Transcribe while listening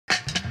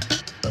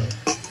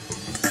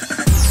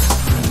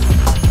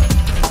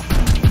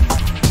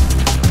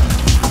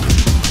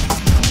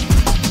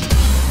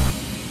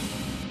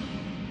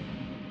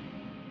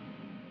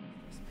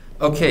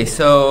Okay,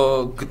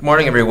 so good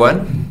morning,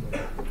 everyone.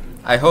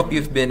 I hope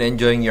you've been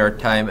enjoying your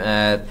time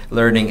at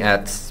learning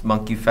at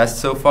MonkeyFest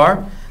so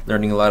far,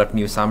 learning a lot of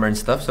new Xamarin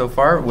stuff so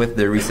far with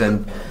the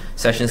recent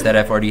sessions that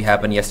have already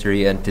happened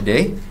yesterday and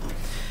today.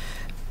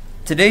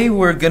 Today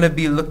we're going to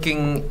be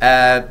looking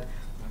at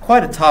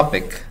quite a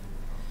topic.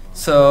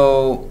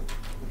 So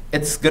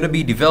it's going to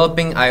be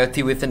developing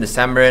IoT within the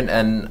Xamarin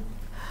and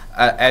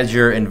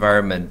Azure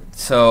environment.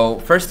 So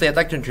firstly, I'd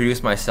like to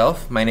introduce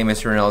myself. My name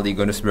is Renaldi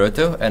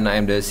Gondosubroto, and I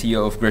am the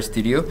CEO of Grid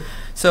Studio.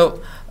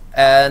 So,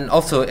 and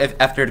also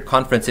after the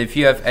conference, if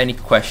you have any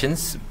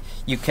questions,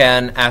 you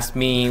can ask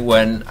me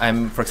when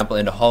I'm, for example,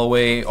 in the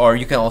hallway, or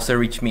you can also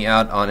reach me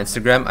out on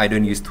Instagram. I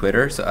don't use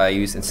Twitter, so I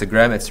use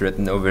Instagram. It's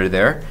written over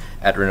there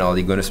at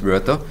Renaldi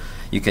Gondosubroto.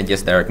 You can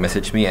just direct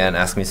message me and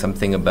ask me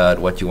something about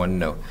what you want to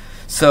know.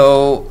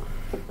 So,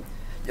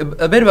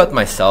 a bit about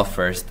myself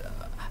first.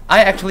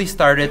 I actually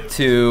started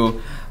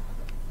to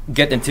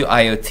get into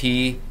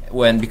IoT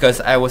because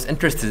I was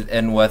interested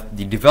in what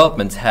the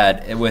developments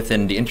had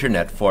within the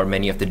internet for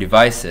many of the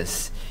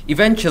devices.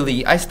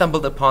 Eventually, I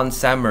stumbled upon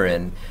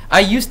Xamarin.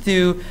 I used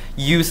to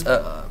use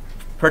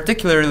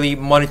particularly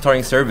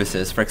monitoring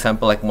services, for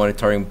example, like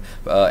monitoring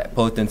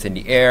pollutants in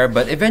the air,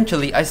 but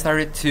eventually I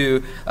started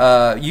to,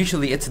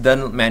 usually it's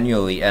done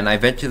manually, and I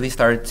eventually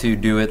started to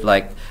do it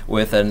like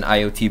with an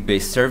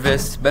IoT-based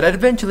service, but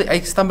eventually I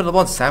stumbled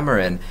upon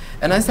Xamarin,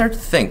 and I started to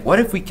think, what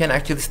if we can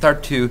actually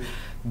start to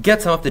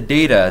get some of the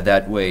data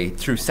that way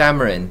through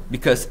Xamarin,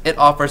 because it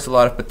offers a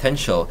lot of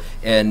potential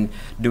in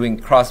doing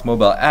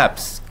cross-mobile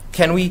apps.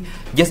 Can we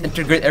just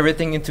integrate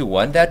everything into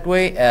one that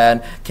way,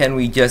 and can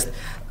we just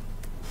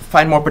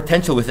find more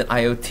potential within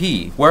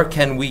IoT? Where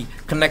can we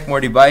connect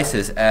more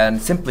devices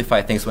and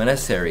simplify things when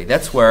necessary?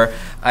 That's where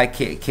I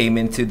came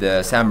into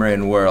the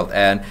Xamarin world,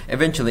 and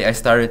eventually I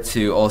started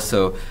to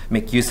also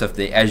make use of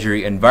the Azure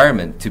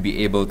environment to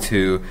be able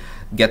to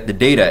get the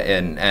data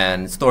in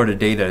and store the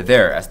data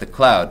there as the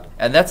cloud.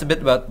 And that's a bit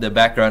about the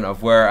background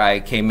of where I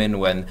came in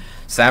when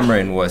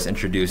Xamarin was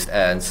introduced.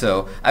 And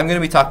so I'm going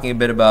to be talking a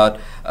bit about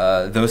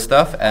those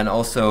stuff, and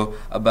also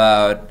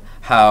about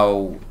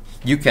how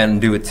you can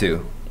do it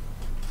too.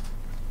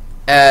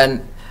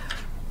 And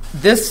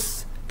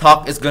this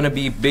talk is going to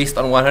be based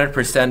on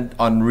 100%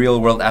 on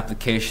real-world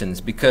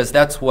applications, because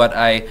that's what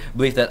I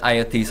believe that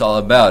IoT is all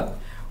about.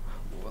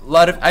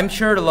 I'm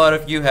sure a lot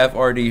of you have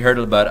already heard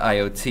about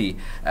IoT,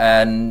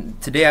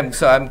 and today I'm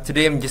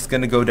just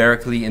going to go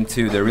directly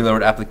into the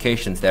real-world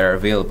applications that are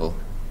available.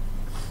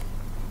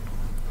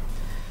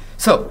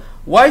 So,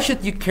 why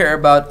should you care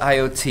about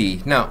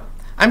IoT? Now,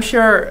 I'm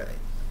sure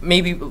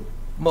maybe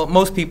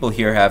most people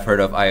here have heard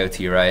of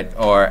IoT, right?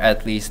 Or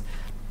at least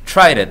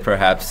tried it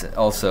perhaps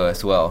also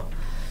as well.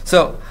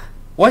 So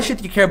why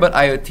should you care about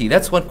IoT?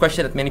 That's one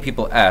question that many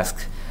people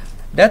ask.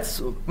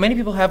 Many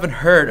people haven't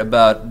heard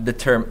about the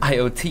term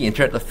IoT,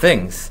 Internet of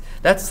Things.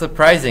 That's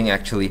surprising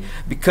actually,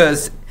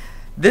 because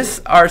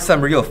these are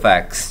some real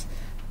facts.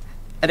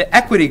 And the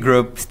equity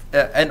group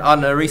and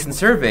on a recent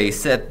survey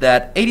said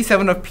that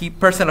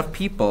 87% of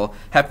people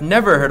have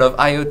never heard of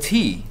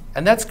IoT.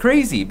 And that's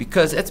crazy,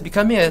 because it's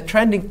becoming a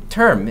trending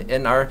term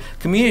in our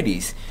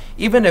communities.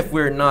 Even if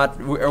we're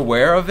not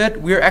aware of it,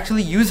 we're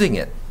actually using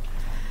it.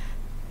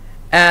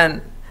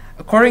 And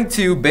according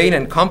to Bain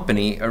and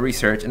Company,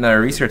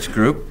 another research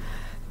group,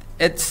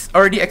 it's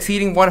already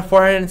exceeding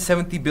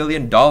 $470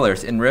 billion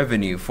in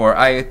revenue for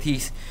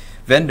IoT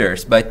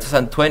vendors by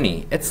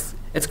 2020. It's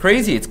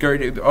crazy.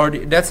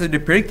 That's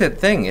the predicted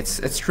thing.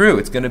 It's true.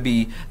 It's going to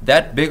be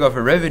that big of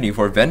a revenue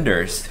for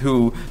vendors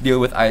who deal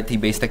with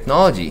IoT-based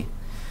technology.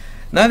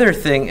 Another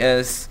thing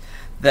is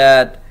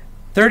that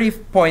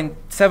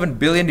 30.7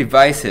 billion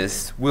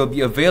devices will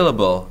be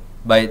available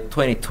by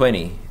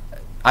 2020,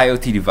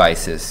 IoT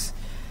devices.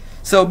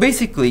 So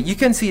basically, you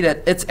can see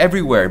that it's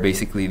everywhere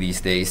basically these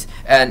days,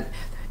 and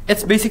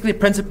it's basically a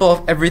principle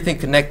of everything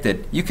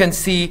connected. You can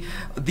see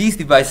these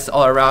devices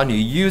all around you.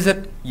 Use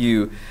it,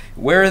 you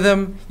wear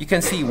them. You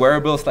can see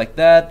wearables like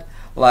that,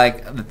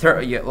 like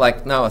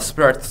like now a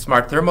smart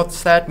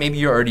thermostat. Maybe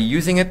you're already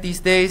using it these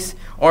days,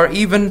 or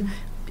even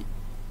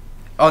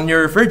on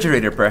your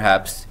refrigerator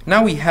perhaps.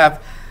 Now we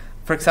have,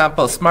 for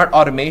example, smart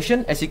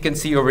automation, as you can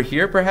see over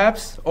here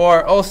perhaps,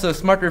 or also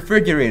smart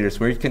refrigerators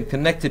where you can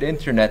connect to the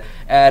internet.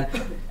 And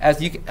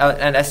as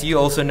you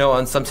also know,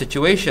 on some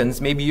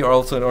situations, maybe you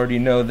also already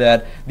know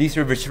that these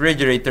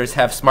refrigerators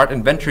have smart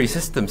inventory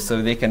systems,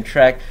 so they can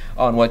track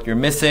on what you're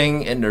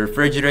missing in the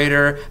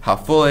refrigerator, how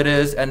full it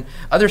is, and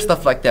other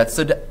stuff like that.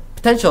 So the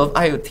potential of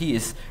IoT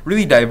is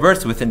really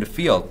diverse within the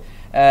field.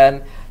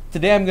 And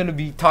today I'm going to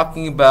be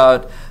talking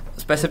about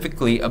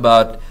specifically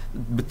about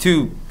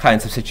two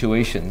kinds of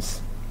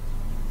situations: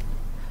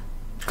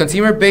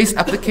 consumer-based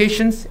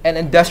applications and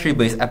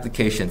industry-based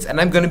applications. And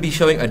I'm going to be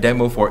showing a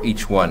demo for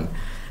each one.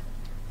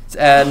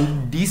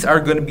 And these are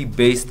going to be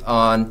based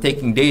on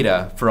taking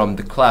data from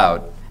the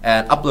cloud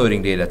and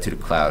uploading data to the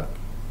cloud.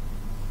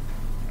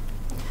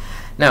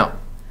 Now,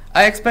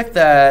 I expect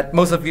that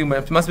most of you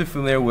must be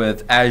familiar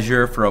with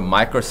Azure from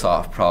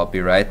Microsoft,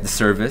 probably, right? The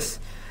service.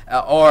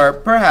 Or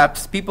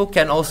perhaps people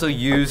can also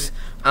use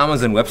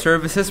Amazon Web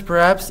Services,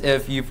 perhaps,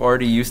 if you've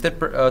already used it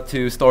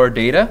to store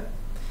data.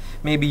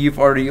 Maybe you've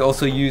already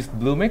also used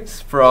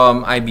Bluemix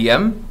from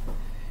IBM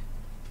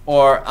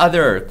or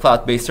other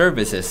cloud-based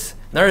services.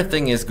 Another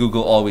thing is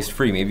Google Always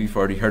Free. Maybe you've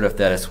already heard of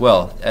that as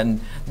well.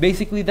 And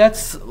basically,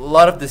 that's a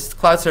lot of this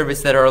cloud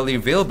service that are already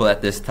available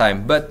at this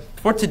time. But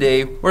for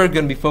today, we're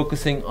going to be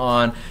focusing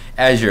on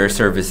Azure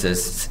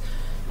services.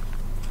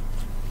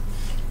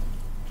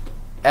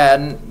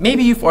 And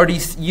maybe you've already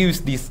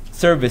used these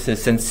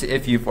services, since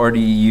if you've already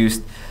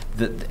used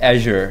the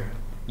Azure,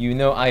 you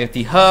know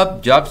IoT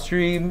Hub,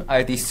 JobStream,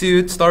 IoT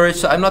Suite, storage.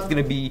 So I'm not going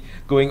to be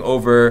going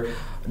over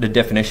the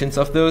definitions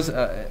of those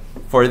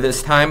for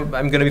this time.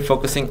 I'm going to be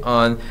focusing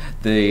on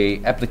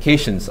the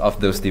applications of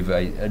those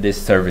these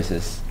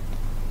services.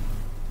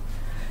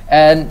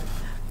 And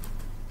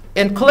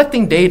in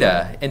collecting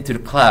data into the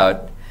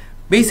cloud,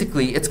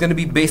 basically it's going to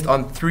be based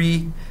on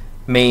 3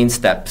 main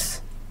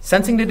steps: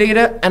 sensing the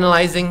data,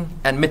 analyzing,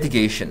 and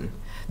mitigation.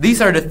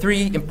 These are the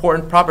 3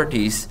 important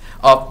properties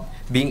of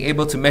being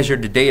able to measure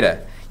the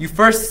data. You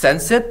first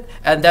sense it,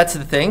 and that's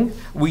the thing.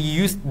 We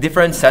use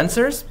different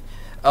sensors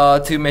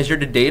to measure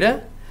the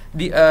data.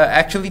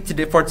 Actually,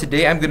 for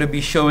today, I'm going to be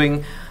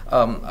showing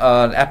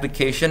an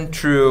application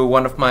through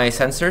one of my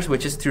sensors,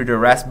 which is through the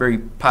Raspberry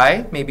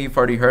Pi. Maybe you've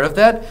already heard of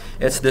that.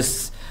 It's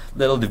this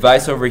little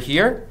device over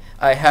here.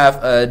 I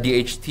have a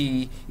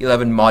DHT11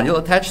 module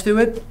attached to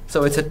it.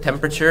 So it's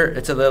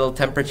a little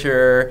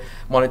temperature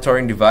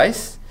monitoring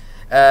device.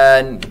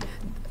 And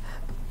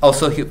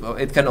also,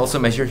 it can also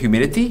measure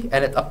humidity,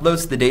 and it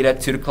uploads the data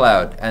to the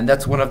cloud. And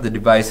that's one of the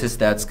devices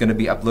that's going to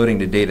be uploading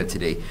the data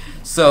today.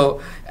 So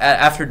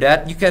after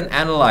that, you can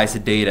analyze the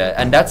data.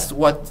 And that's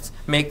what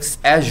makes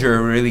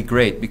Azure really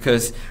great,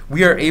 because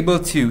we are able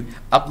to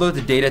upload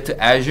the data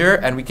to Azure,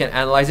 and we can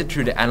analyze it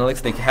through the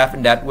analytics they have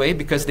in that way,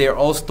 because they are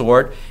all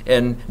stored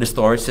in the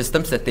storage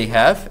systems that they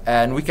have.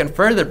 And we can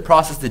further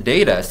process the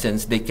data,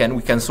 since we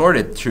can sort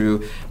it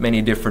through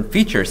many different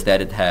features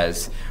that it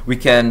has. We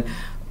can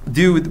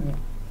do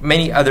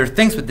many other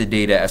things with the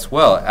data as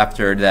well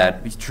after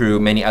that through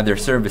many other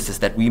services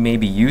that we may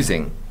be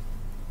using.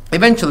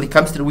 Eventually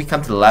we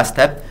come to the last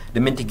step, the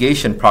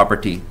mitigation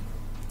property,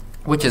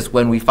 which is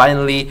when we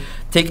finally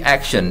take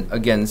action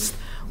against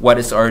what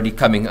is already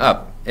coming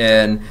up.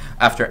 And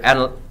after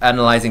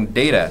analyzing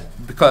data,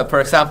 because, for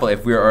example,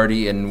 if we're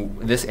already in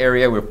this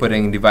area, we're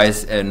putting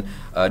device in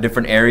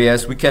different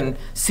areas, we can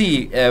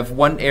see if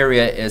one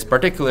area is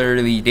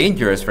particularly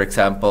dangerous, for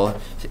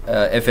example,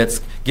 if it's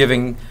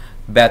giving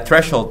bad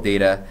threshold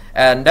data.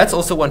 And that's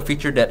also one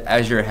feature that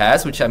Azure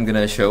has, which I'm going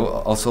to show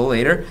also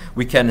later.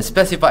 We can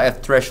specify a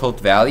threshold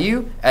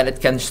value, and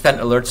it can send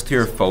alerts to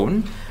your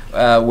phone,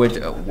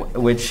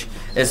 which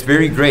is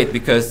very great,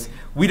 because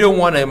we don't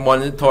want to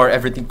monitor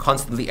everything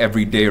constantly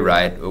every day,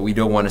 right? We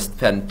don't want to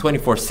spend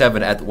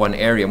 24/7 at one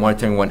area,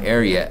 monitoring one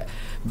area.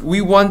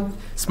 We want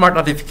smart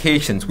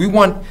notifications. We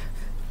want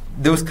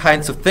those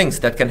kinds of things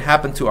that can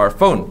happen to our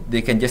phone.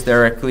 They can just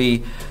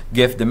directly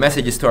give the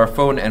messages to our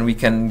phone, and we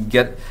can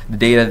get the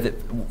data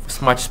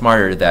much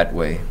smarter that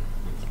way.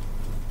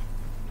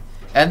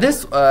 And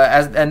this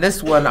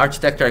one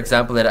architecture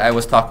example that I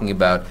was talking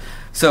about.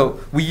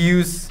 So we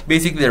use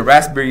basically the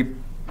Raspberry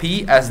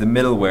Pi as the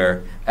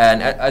middleware,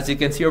 and as you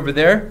can see over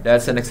there,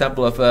 that's an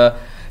example of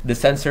the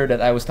sensor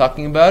that I was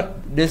talking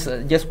about. This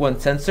just one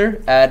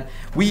sensor, and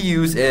we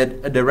use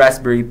the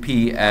Raspberry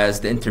Pi as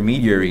the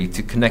intermediary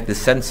to connect the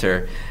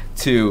sensor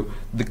to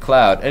the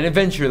cloud, and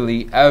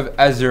eventually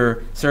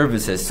Azure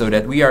services, so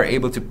that we are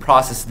able to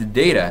process the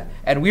data,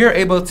 and we are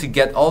able to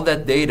get all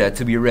that data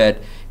to be read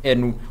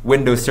in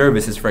Windows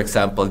services, for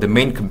example, the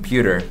main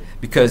computer,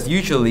 because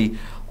usually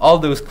all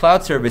those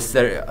cloud services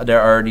that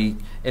are already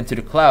into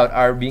the cloud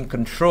are being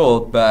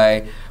controlled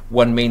by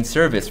one main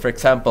service. For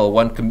example,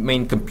 one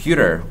main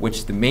computer, which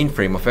is the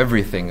mainframe of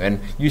everything. And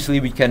usually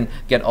we can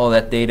get all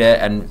that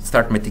data and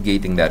start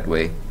mitigating that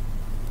way.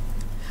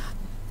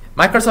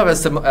 Microsoft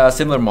has a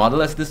similar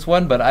model as this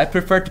one, but I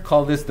prefer to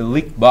call this the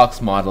leak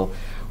box model.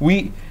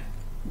 The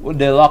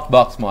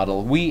lockbox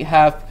model. We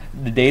have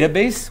the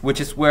database, which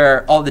is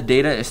where all the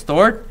data is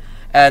stored,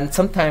 and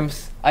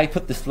sometimes I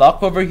put this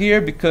lock over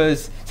here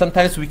because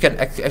sometimes we can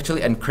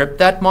actually encrypt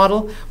that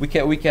model. We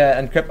can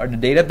encrypt the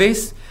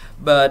database,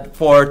 but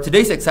for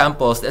today's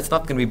examples, it's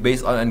not going to be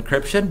based on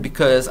encryption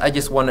because I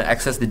just want to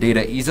access the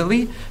data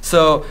easily.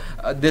 So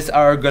these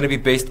are going to be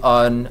based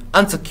on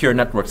unsecure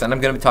networks, and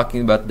I'm going to be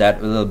talking about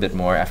that a little bit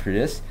more after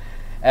this.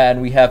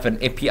 And we have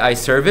an API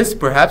service,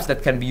 perhaps,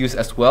 that can be used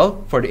as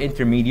well for the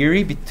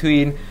intermediary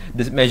between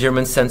the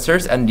measurement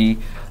sensors and the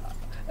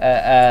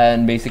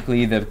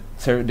basically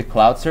the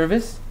cloud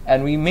service.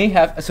 And we may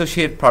have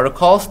associated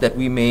protocols that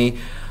we may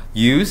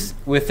use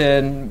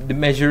within the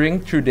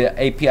measuring through the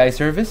API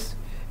service.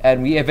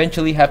 And we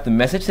eventually have the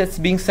message that's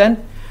being sent.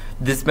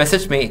 This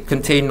message may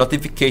contain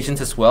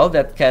notifications as well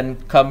that can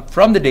come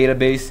from the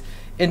database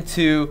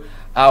into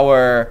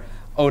our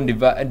own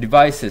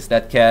devices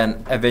that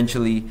can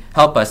eventually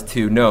help us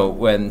to know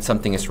when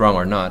something is wrong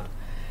or not.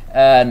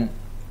 And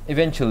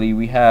eventually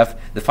we have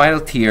the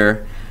final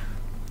tier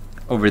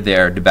over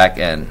there, the back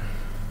end.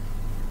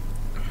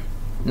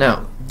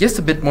 Now, just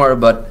a bit more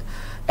about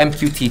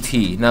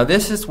MQTT. Now,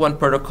 this is one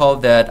protocol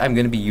that I'm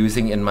going to be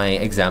using in my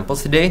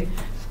examples today.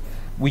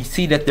 We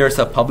see that there's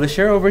a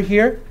publisher over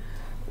here,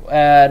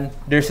 and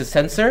there's a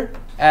sensor,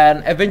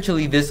 and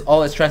eventually this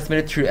all is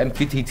transmitted through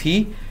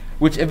MQTT,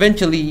 which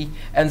eventually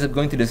ends up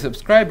going to the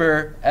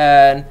subscriber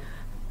and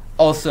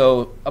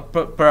also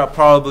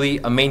probably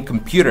a main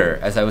computer,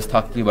 as I was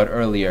talking about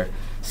earlier.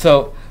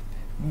 So,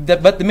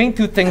 but the main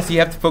two things you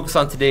have to focus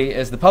on today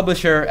is the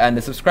publisher and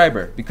the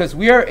subscriber, because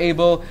we are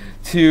able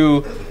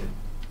to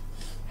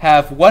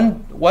have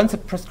one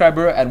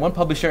subscriber and one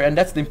publisher, and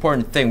that's the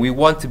important thing. We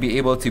want to be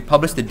able to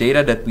publish the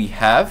data that we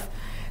have,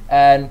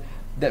 and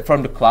that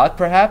from the cloud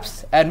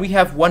perhaps, and we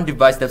have one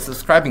device that's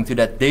subscribing to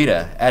that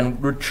data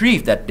and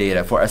retrieve that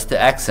data for us to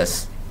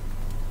access.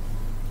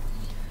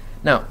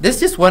 Now, this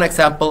is just one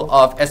example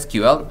of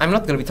SQL. I'm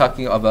not going to be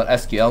talking about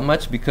SQL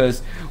much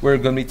because we're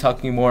going to be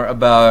talking more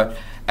about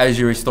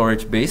Azure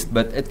storage based,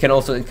 but it can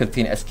also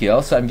contain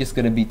SQL. So I'm just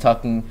going to be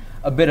talking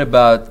a bit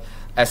about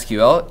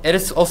SQL. It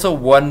is also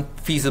one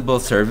feasible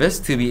service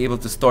to be able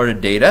to store the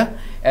data.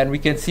 And we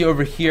can see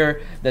over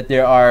here that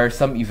there are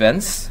some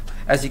events.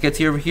 As you can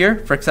see over here,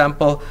 for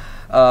example,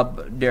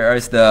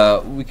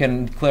 we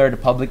can declare the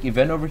public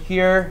event over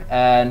here,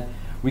 and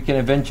we can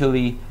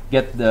eventually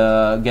get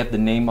the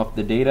name of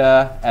the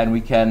data, and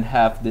we can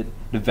have the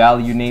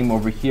value name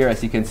over here,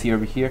 as you can see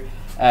over here,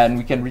 and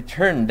we can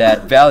return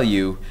that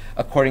value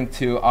according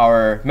to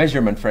our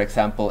measurement, for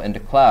example, in the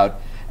cloud.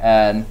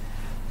 And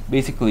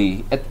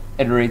basically it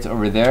iterates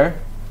over there,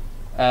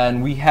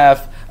 and we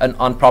have an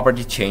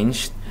on-property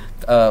change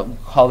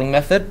calling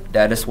method.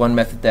 That is one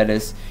method that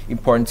is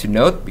important to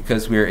note,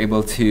 because we're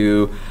able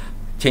to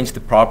change the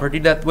property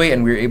that way,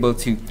 and we're able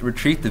to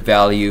retrieve the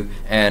value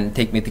and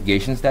take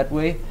mitigations that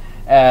way.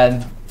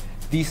 And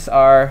these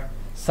are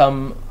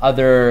some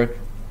other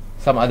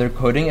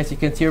coding. As you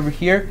can see over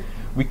here,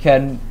 we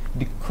can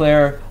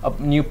declare a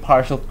new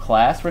partial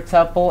class, for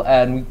example,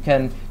 and we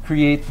can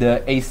create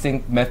the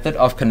async method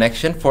of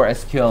connection for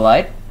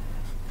SQLite.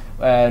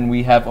 And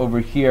we have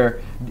over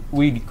here,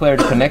 we declare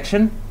the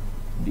connection,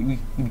 we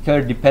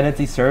declare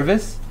dependency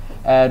service,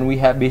 and we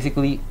have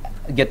basically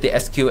get the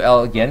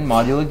SQL again,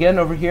 module again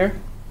over here.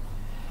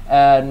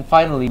 And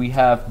finally, we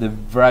have the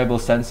variable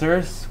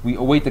sensors. We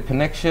await the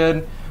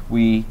connection,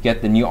 we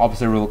get the new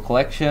observable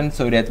collection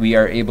so that we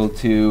are able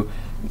to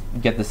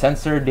get the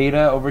sensor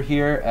data over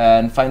here.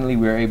 And finally,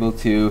 we are able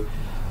to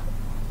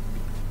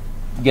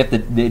get the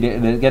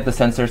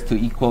sensors to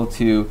equal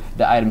to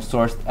the item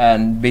sourced,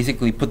 and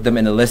basically put them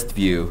in a list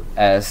view,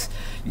 as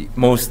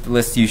most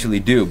lists usually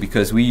do,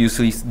 because we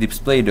usually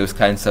display those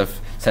kinds of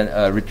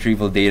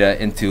retrieval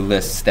data into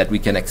lists that we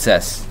can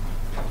access.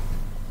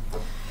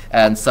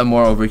 And some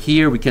more over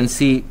here, we can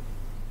see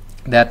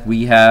that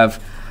we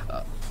have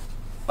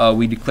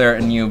we declare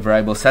a new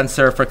variable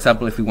sensor. For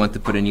example, if we want to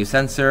put a new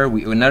sensor,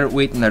 we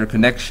wait another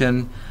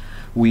connection.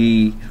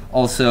 We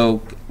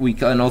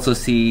can also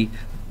see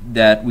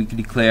that we can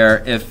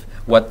declare if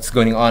what's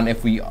going on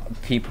if we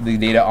keep the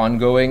data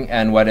ongoing,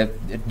 and what if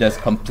it does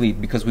complete,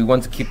 because we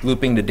want to keep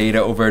looping the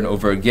data over and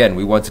over again.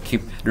 We want to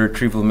keep the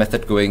retrieval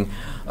method going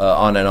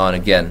on and on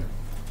again.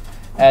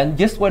 And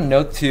just one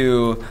note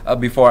to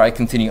before I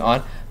continue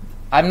on,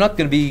 I'm not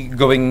going to be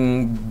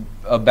going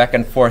back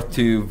and forth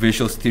to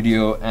Visual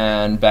Studio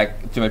and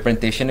back to my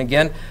presentation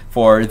again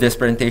for this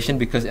presentation,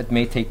 because it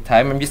may take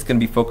time. I'm just going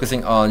to be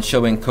focusing on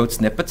showing code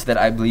snippets that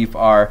I believe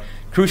are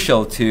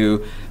crucial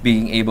to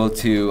being able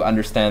to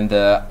understand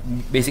the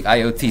basic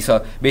IoT.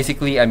 So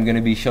basically, I'm going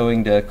to be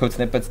showing the code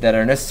snippets that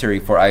are necessary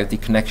for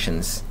IoT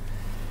connections.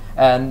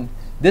 And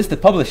this is the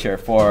publisher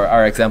for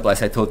our example,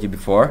 as I told you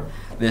before.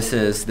 This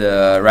is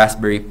the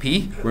Raspberry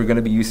Pi. We're going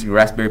to be using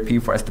Raspberry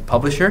Pi as the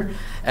publisher.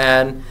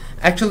 And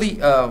actually,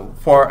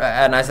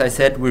 and as I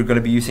said, we're going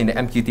to be using the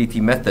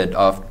MQTT method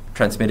of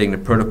transmitting the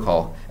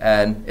protocol.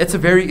 And it's a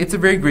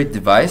very great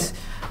device.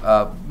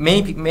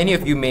 Many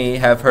of you may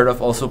have heard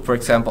of also, for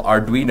example,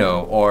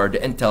 Arduino or the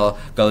Intel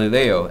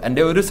Galileo, and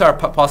those are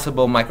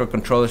possible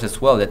microcontrollers as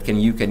well that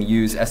you can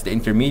use as the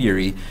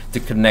intermediary to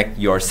connect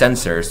your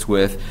sensors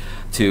with,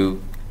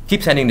 to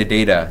keep sending the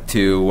data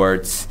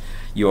towards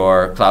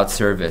your cloud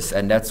service.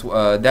 And that's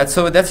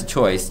a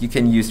choice. You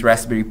can use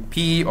Raspberry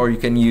Pi, or you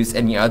can use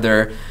any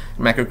other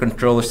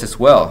microcontrollers as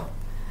well.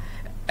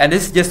 And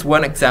this is just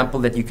one example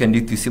that you can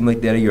do to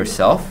simulate data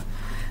yourself.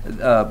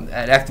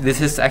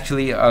 This is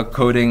actually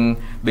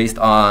coding based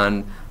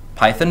on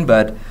Python,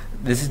 but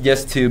this is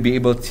just to be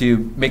able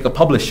to make a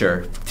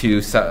publisher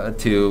to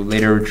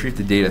later retrieve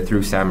the data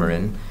through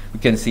Xamarin. We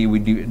can see we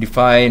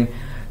define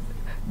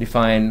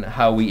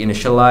how we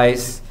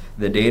initialize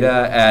the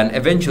data, and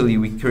eventually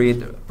we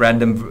create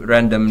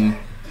random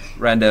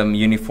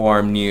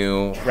uniform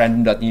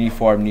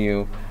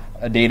new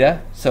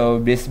data. So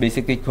this is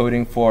basically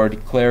coding for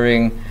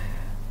declaring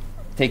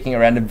taking a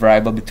random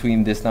variable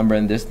between this number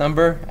and this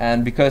number.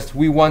 And because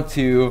we want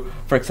to,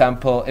 for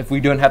example, if we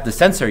don't have the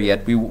sensor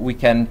yet, we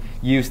can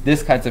use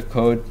this kinds of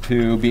code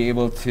to be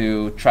able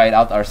to try it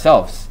out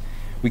ourselves.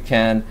 We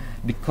can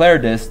declare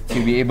this to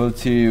be able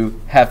to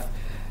have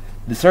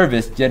the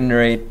service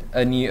generate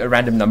a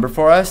random number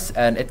for us,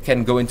 and it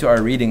can go into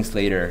our readings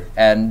later.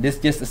 And this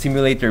is just a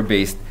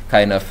simulator-based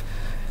kind of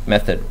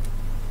method.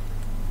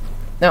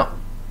 Now,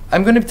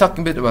 I'm going to be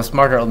talking a bit about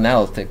smarter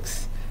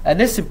analytics. And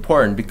this is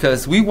important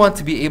because we want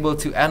to be able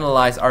to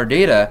analyze our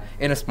data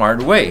in a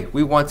smart way.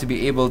 We want to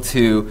be able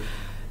to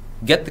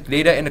get the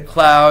data in the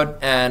cloud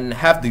and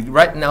have the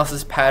right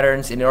analysis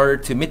patterns in order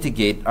to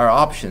mitigate our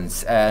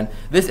options. And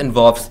this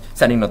involves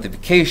sending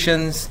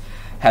notifications,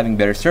 having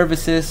better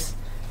services.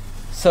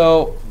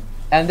 So,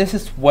 and this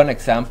is one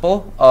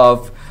example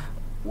of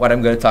what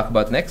I'm going to talk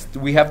about next.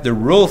 We have the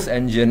rules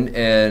engine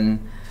in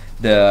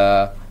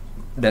the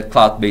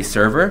cloud-based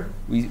server.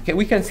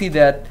 We can see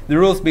that the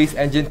rules-based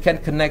engine can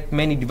connect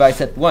many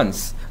devices at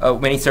once,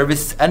 many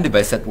services and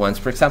devices at once.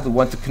 For example, we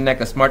want to connect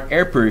a smart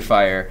air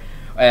purifier,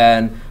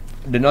 and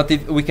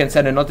we can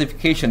send a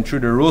notification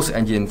through the rules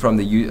engine from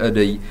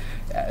the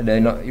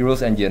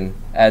rules engine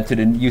to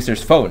the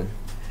user's phone.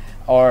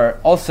 Or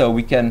also,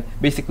 we can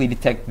basically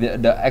detect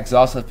the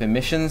exhaust of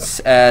emissions,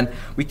 and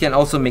we can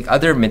also make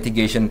other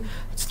mitigation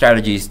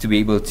strategies to be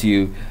able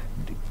to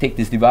take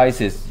these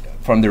devices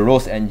from the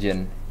rules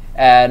engine.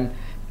 And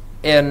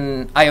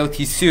in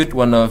IoT Suite,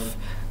 one of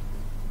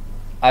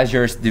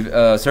Azure's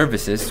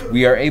services,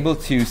 we are able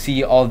to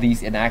see all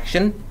these in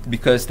action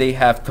because they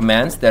have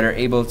commands that are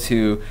able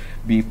to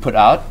be put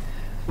out.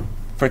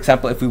 For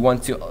example, if we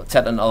want to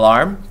set an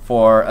alarm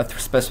for a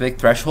specific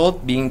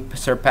threshold being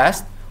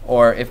surpassed,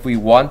 or if we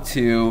want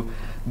to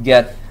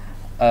get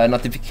a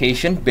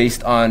notification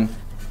based on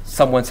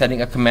someone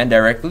sending a command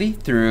directly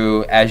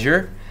through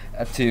Azure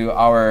to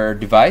our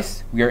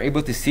device, we are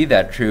able to see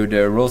that through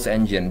the rules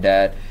engine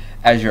that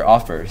Azure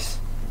offers.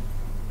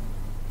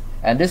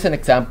 And this is an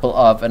example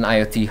of an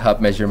IoT hub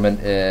measurement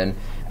in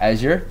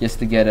Azure, just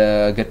to get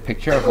a good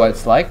picture of what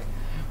it's like.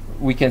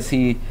 We can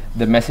see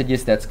the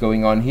messages that's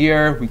going on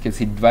here. We can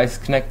see device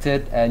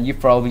connected, and you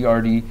probably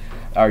already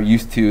are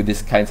used to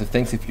these kinds of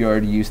things if you're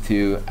already used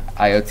to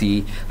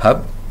IoT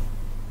hub.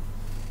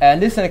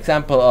 And this is an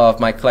example of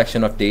my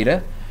collection of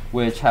data,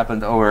 which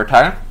happened over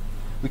time.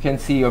 We can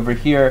see over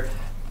here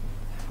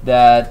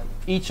that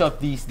each of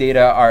these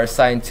data are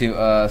assigned to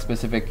a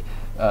specific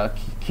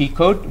key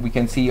code. We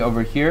can see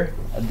over here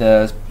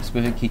the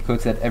specific key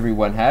codes that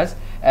everyone has.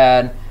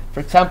 And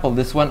for example,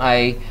 this one,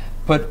 I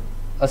put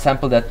a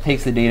sample that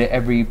takes the data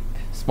every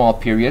small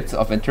periods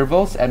of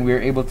intervals, and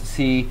we're able to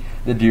see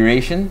the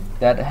duration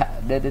that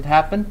it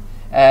happened.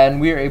 And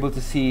we're able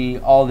to see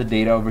all the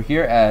data over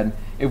here. And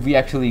if we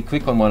actually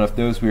click on one of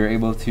those, we're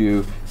able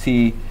to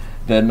see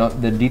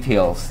the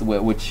details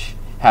which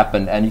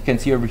happened. And you can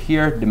see over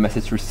here the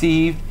message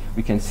received.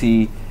 We can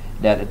see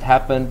that it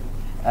happened,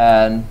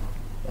 and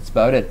that's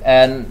about it.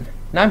 And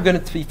now I'm going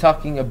to be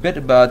talking a bit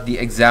about the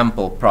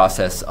example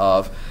process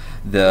of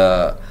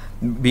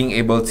being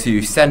able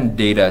to send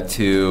data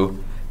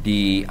to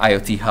the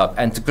IoT hub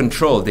and to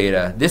control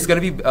data. This is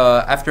going to be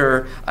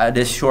after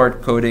this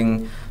short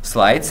coding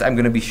slides, I'm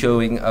going to be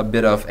showing a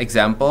bit of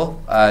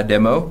example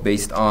demo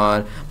based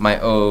on my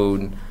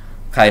own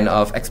kind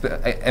of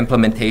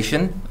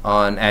implementation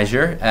on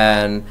Azure,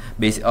 and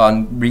based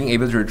on being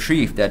able to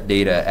retrieve that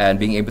data and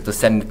being able to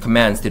send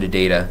commands to the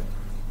data.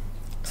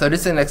 So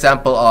this is an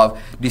example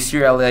of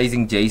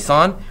deserializing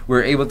JSON.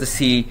 We're able to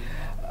see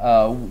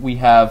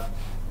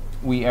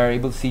we are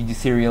able to see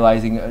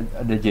deserializing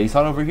the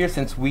JSON over here,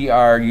 since we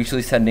are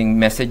usually sending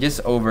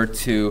messages over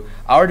to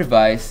our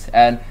device,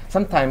 and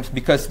sometimes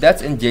because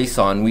that's in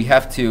JSON, we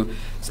have to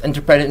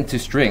interpret it into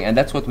string, and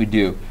that's what we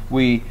do.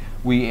 We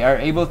are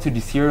able to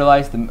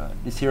deserialize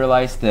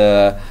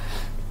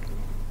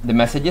the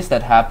messages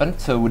that happen,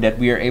 so that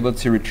we are able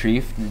to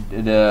retrieve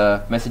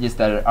the messages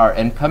that are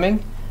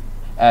incoming.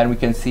 And we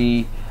can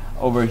see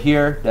over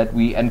here that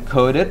we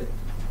encode it,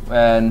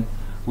 and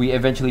we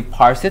eventually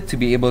parse it to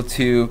be able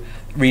to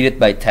read it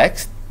by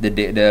text,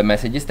 the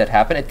messages that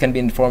happen. It can be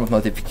in the form of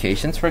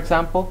notifications, for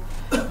example.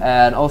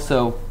 And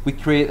also, we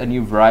create a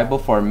new variable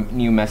for a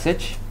new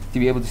message to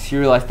be able to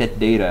serialize that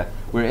data.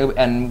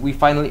 And we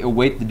finally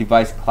await the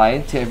device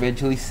client to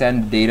eventually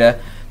send data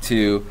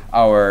to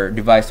our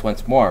device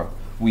once more.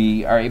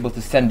 We are able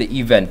to send the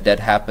event that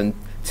happened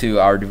to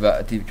our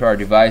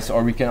device,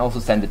 or we can also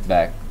send it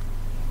back.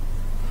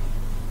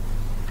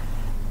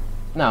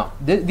 Now,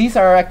 these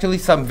are actually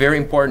some very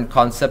important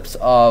concepts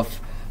of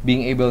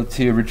being able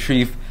to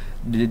retrieve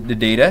the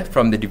data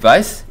from the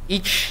device.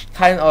 Each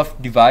kind of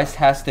device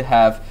has to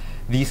have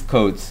these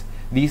codes.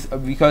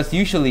 Because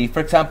usually, for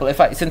example,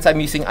 since I'm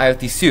using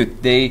IoT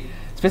Suite, they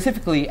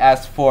specifically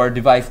ask for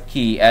device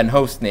key and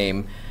host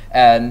name,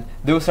 and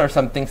those are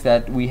some things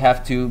that we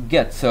have to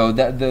get. So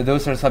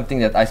those are something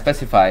that I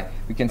specify.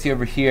 We can see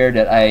over here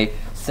that I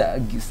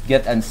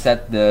get and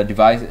set the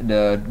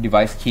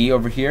device key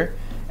over here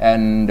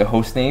and the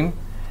host name,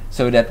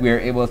 so that we're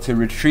able to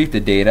retrieve the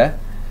data.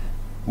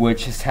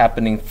 which is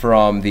happening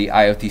from the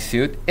IoT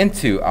suite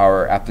into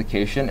our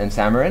application in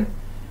Xamarin.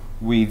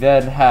 We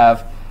then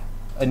have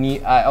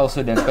I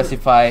also then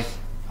specify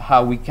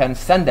how we can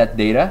send that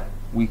data.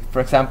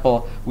 For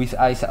example,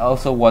 I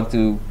also want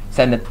to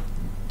send it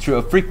through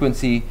a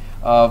frequency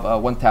of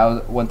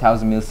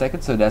 1,000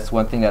 milliseconds. So that's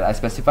one thing that I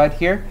specified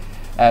here.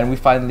 And we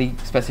finally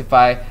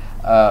specify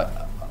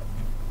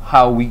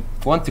how we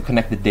want to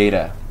connect the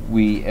data.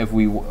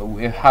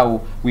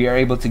 How we are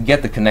able to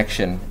get the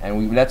connection,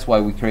 and that's why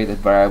we create that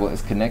variable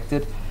is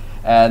connected.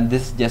 And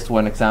this is just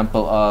one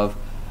example of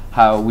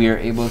how we are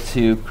able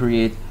to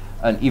create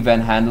an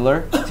event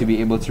handler to be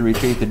able to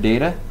retrieve the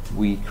data.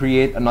 We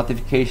create a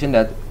notification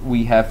that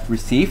we have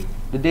received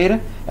the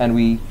data, and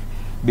we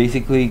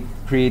basically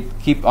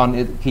keep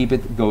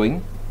it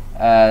going,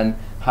 and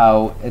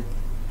how it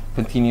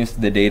continues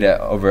the data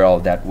overall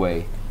that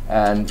way.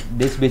 And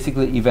this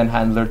basically event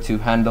handler to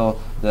handle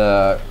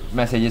the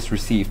messages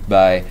received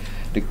by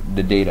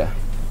the data.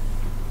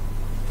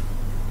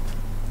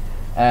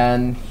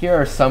 And here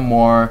are some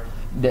more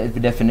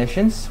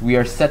definitions. We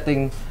are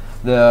setting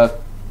the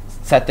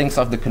settings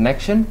of the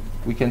connection.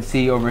 We can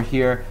see over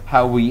here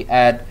how we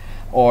add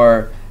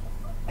or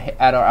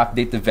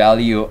update the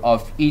value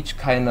of each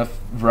kind of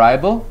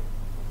variable.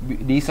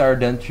 These are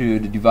done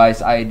through the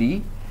device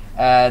ID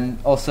and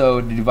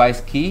also the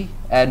device key.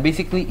 And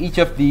basically each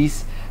of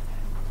these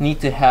need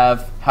to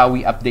have how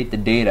we update the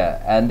data,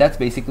 and that's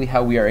basically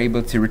how we are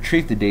able to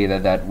retrieve the data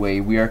that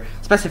way. We are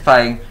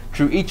specifying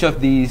through each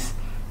of these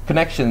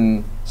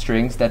connection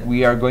strings that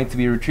we are going to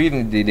be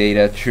retrieving the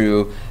data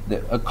through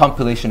a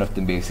compilation of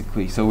them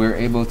basically. So we're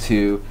able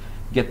to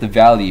get the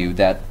value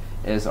that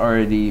is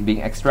already being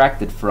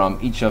extracted from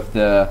each of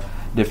the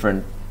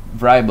different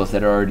variables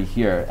that are already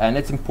here. And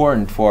it's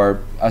important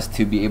for us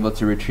to be able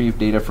to retrieve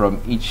data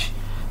from each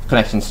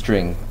connection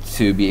string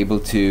to be able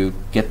to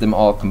get them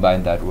all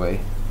combined that way.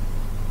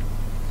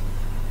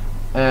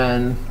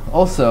 And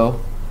also,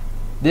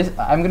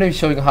 I'm going to be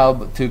showing how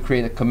to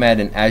create a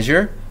command in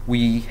Azure.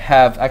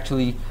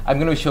 I'm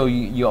going to show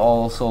you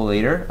also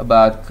later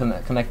about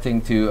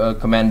connecting to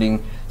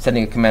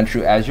sending a command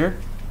through Azure.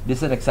 This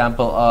is an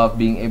example of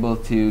being able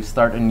to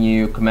start a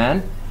new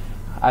command.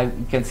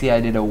 You can see I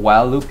did a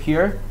while loop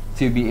here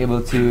to be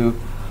able to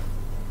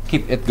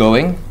keep it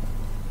going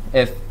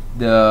if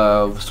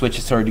the switch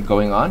is already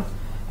going on.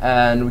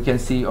 And we can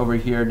see over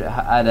here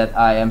that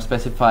I am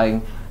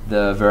specifying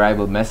the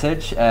variable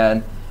message,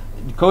 and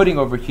the coding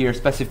over here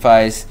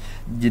specifies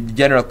the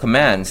general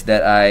commands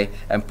that I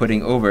am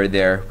putting over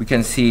there. We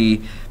can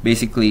see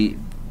basically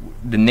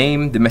the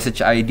name, the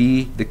message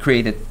ID, the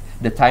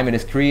time it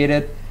is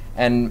created,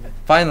 and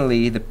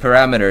finally the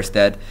parameters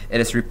that it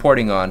is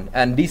reporting on.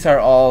 And these are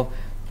all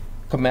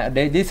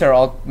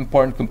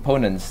important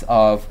components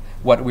of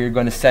what we're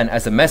going to send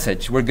as a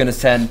message. We're going to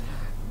send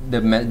the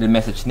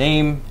message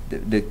name,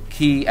 the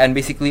key, and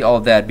basically all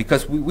of that,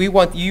 because we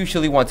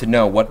usually want to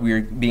know what we're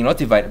being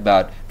notified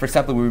about. For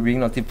example, we're being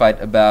notified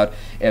about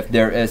if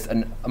there is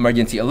an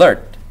emergency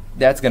alert.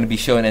 That's going to be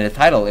shown in the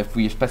title if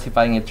we're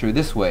specifying it through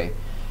this way.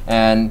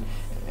 And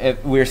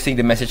if we're seeing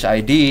the message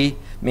ID,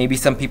 maybe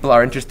some people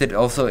are interested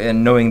also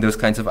in knowing those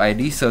kinds of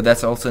IDs, so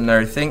that's also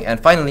another thing.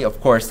 And finally,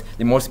 of course,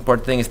 the most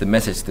important thing is the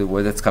message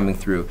that's coming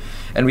through.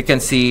 And we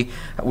can see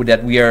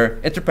that we are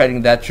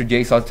interpreting that through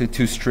JSON to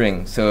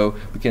toString, so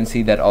we can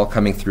see that all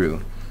coming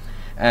through.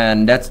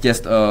 And that's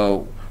just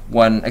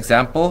one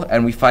example.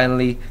 And we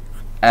finally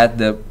add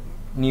the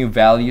new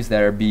values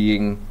that are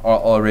being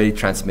already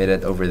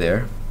transmitted over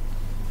there.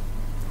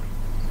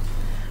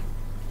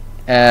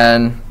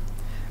 And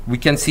we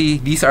can see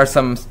these are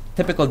some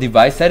typical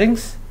device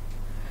settings,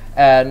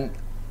 and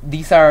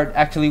these are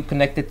actually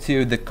connected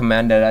to the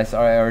command that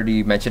I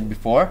already mentioned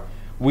before.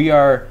 We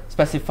are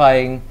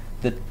specifying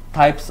the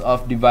types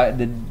of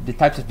the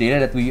types of data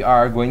that we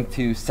are going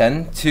to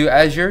send to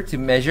Azure to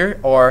measure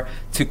or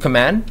to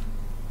command.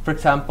 For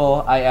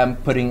example, I am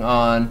putting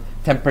on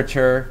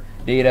temperature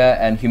data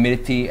and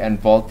humidity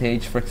and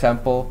voltage, for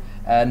example,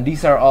 and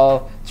these are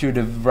all through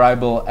the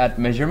variable at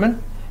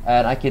measurement.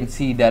 And I can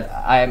see that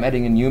I am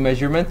adding a new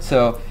measurement,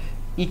 so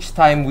each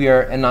time we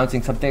are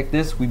announcing something like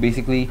this, we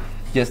basically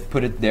just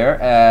put it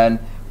there, and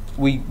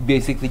we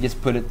basically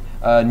just put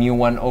a new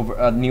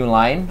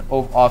line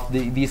of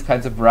these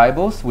kinds of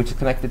variables, which is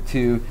connected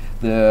to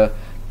the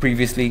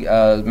previously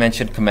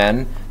mentioned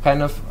command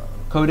kind of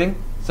coding.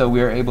 So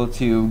we are able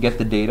to get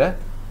the data,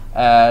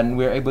 and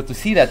we're able to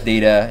see that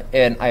data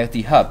in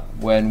IoT Hub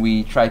when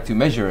we try to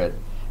measure it,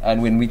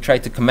 and when we try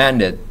to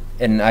command it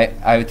in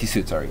IoT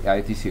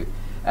Suite.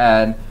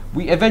 And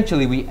we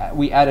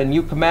add a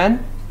new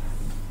command.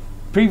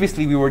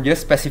 Previously, we were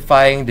just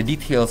specifying the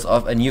details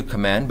of a new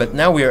command, but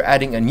now we are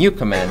adding a new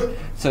command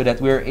so that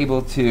we're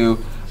able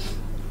to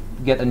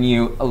get a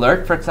new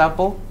alert, for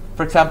example.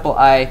 For example,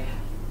 I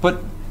put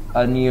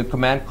a new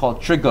command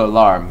called trigger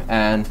alarm,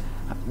 and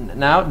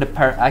now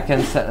I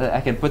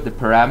can put the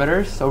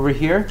parameters over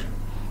here,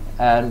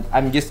 and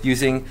I'm just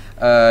using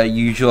a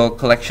usual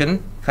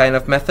collection kind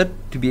of method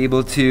to be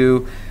able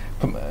to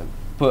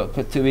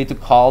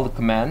call the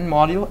command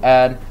module,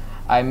 and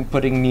I'm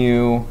putting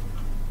the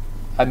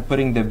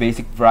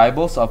basic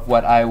variables of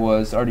what I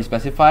was already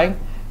specifying.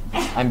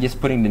 I'm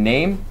just putting the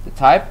name, the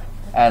type,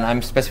 and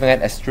I'm specifying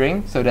it as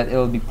string so that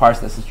it'll be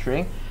parsed as a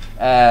string.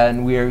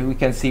 And we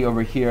can see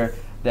over here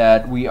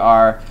that we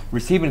are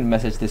receiving the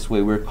message this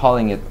way. We're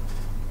calling it.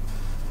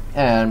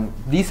 And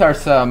these are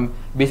some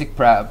basic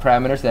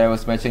parameters that I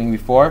was mentioning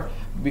before.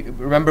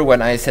 Remember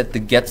when I said the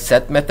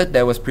getSet method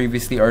that was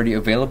previously already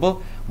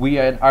available? We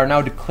are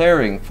now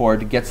declaring for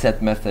the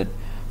getSet method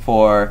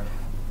for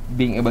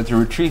being able to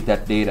retrieve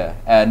that data.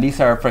 And these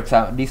are, for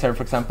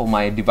example,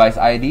 my device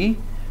ID,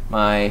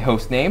 my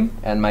host name,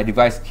 and my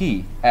device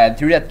key. And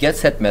through that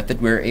getSet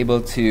method, we're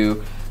able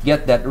to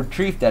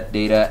retrieve that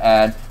data,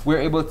 and we're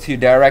able to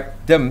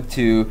direct them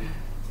to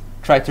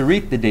try to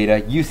read the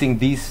data using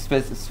these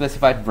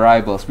specified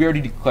variables. We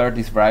already declared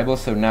these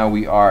variables, so now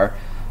we are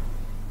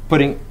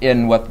putting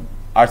in what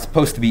are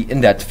supposed to be in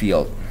that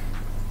field.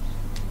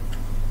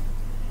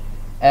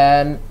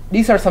 And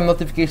these are some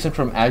notifications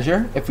from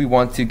Azure. If we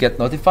want to get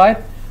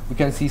notified, we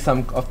can see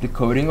some of the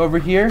coding over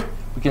here.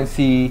 We can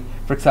see,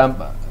 for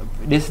example,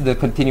 this is the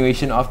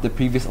continuation of the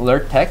previous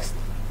alert text.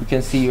 We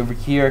can see over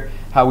here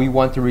how we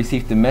want to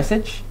receive the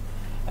message.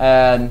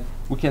 And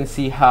we can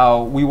see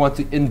how we want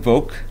to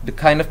invoke the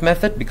kind of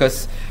method,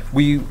 because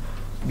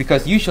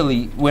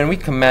usually when we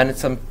command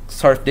some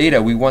sort of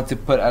data, we want to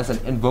put as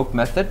an invoke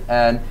method,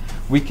 and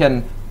we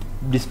can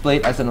display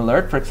it as an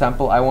alert. For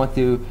example, I want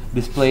to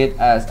display it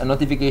as a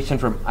notification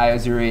from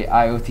Azure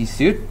IoT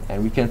suite,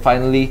 and we can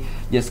finally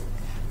just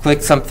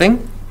click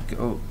something.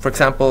 For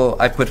example,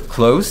 I put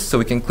close, so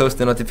we can close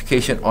the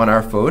notification on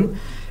our phone.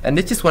 And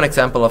this is one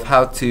example of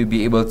how to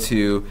be able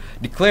to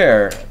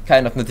declare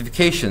kind of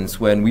notifications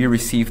when we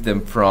receive them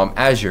from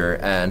Azure,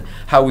 and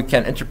how we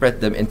can interpret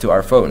them into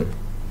our phone.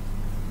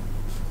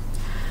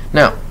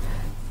 Now,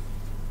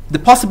 the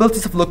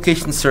possibilities of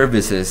location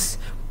services.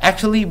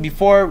 Actually,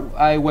 before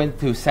I went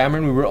to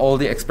Xamarin, we were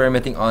already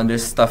experimenting on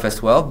this stuff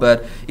as well.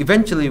 But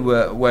eventually,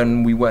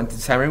 when we went to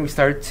Xamarin, we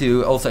started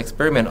to also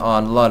experiment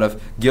on a lot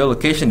of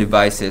geolocation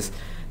devices.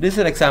 This is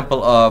an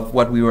example of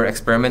what we were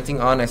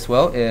experimenting on as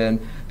well in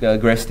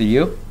Grace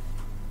Studio.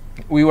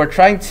 We were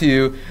trying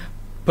to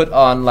put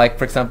on, like,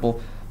 for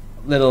example,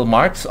 little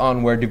marks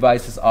on where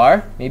devices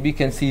are. Maybe you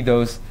can see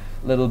those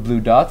little blue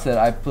dots that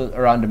I put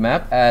around the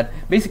map. And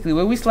basically,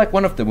 when we select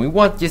one of them, we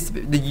want just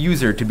the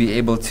user to be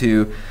able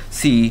to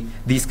see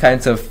these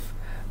kinds of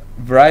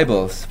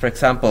variables. For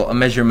example, a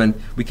measurement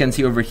we can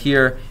see over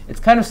here, it's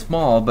kind of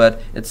small, but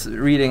it's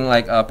reading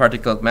like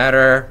particulate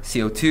matter,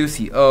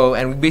 CO2, CO,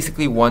 and we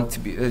basically want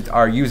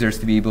our users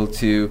to be able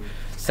to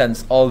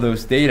sense all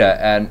those data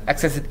and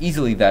access it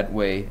easily that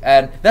way.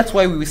 And that's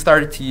why we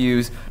started to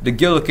use the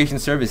geolocation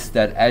service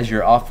that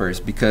Azure offers,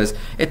 because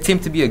it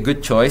seemed to be a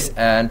good choice,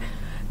 and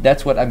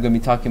that's what I'm going to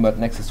be talking about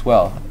next as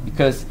well.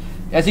 Because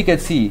as you can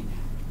see,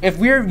 if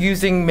we're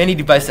using many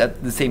devices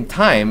at the same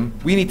time,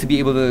 we need to be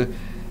able to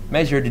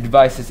measure the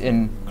devices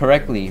in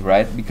correctly,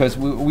 right? Because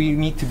we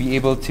need to be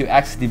able to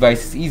access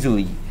devices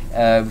easily,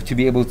 to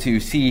be able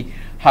to see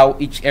how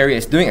each area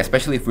is doing,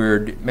 especially if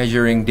we're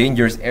measuring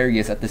dangerous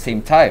areas at the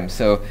same time.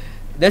 So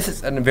this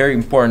is a very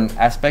important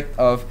aspect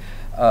of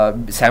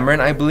Xamarin,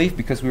 I believe,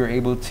 because we were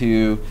able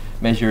to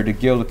measure the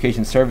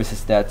geolocation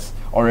services that's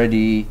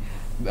already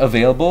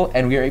available,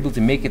 and we are able to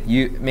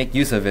make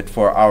use of it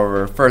for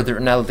our further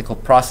analytical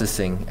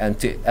processing and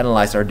to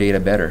analyze our data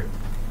better.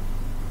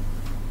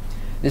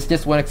 This is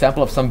just one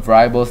example of some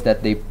variables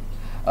that they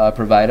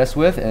provide us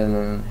with.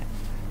 In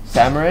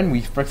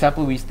Xamarin, for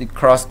example, we use the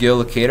cross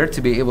geolocator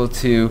to be able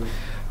to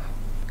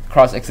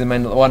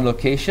cross-examine one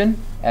location,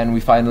 and we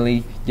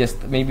finally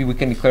maybe we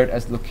can declare it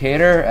as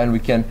locator, and we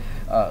can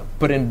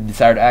put in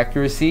desired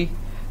accuracy.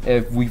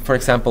 If we, for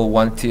example,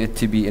 want it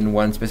to be in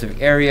one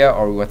specific area,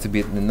 or we want to be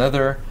in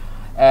another,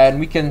 and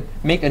we can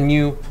make a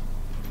new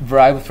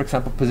variable, for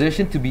example,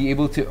 position, to be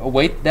able to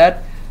await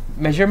that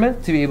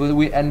measurement, to be able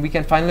to, and we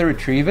can finally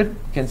retrieve it.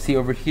 You can see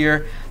over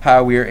here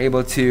how we are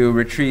able to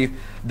retrieve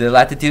the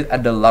latitude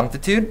and the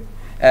longitude,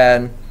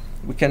 and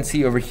we can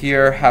see over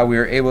here how we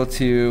are able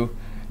to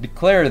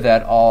declare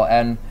that all,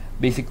 and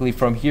basically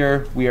from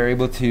here we are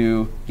able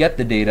to get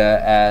the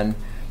data, and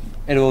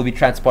it will be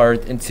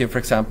transported into, for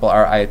example,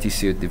 our IoT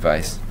suite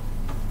device.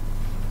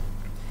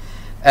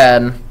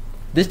 And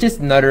this is just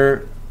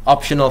another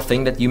optional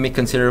thing that you may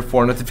consider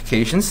for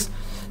notifications.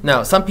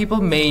 Now, some people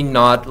may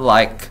not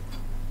like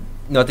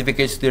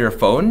notifications to their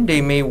phone.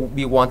 They may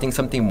be wanting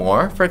something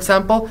more. For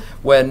example,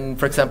 when,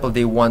 for example,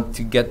 they want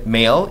to get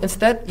mail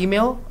instead,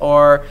 email,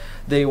 or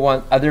they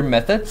want other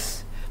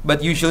methods.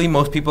 But usually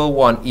most people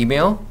want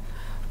email.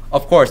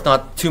 Of course,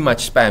 not too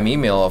much spam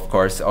email, of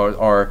course,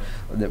 or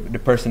the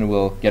person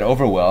will get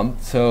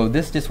overwhelmed. So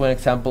this is just one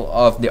example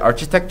of the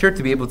architecture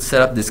to be able to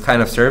set up this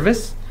kind of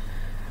service.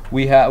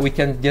 We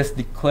can just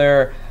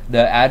declare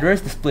the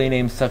address, display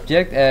name,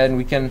 subject, and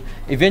we can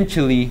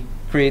eventually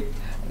create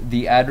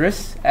the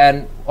address.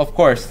 And of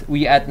course,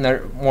 we add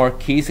more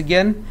keys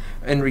again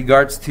in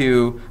regards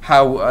to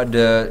how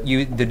the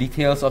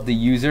details of the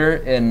user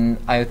in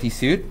IoT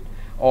suite.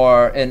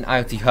 or in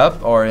IoT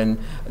Hub or in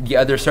the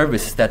other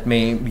services that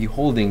may be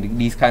holding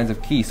these kinds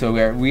of keys.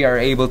 So we are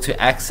able to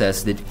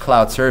access the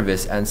cloud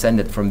service and send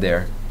it from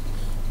there.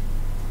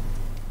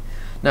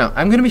 Now,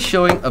 I'm going to be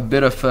showing a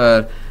bit of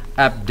an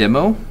app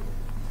demo,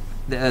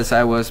 as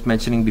I was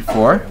mentioning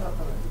before.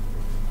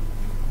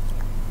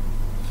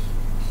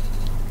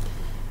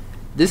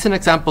 This is an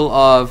example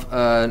of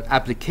an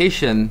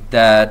application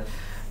that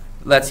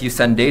lets you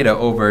send data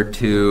over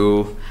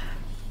to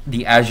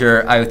the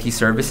Azure IoT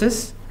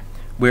services.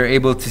 We're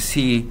able to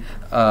see,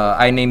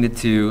 I named it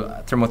to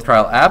Thermo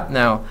Trial app.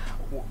 Now,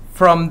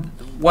 from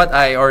what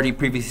I already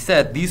previously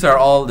said, these are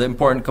all the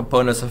important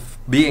components of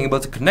being able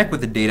to connect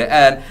with the data.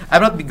 And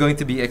I'm not going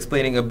to be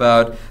explaining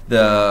about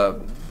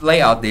the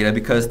layout data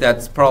because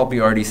that's probably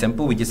already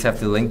simple. We just have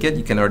to link it.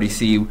 You can already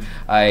see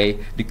I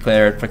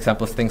declared, for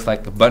example, things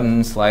like a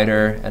button,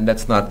 slider, and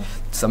that's not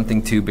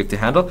something too big to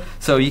handle.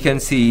 So you can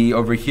see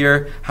over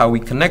here how we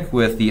connect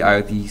with the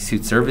IoT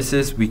suite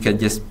services. We can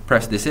just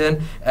press this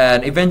in,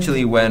 and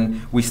eventually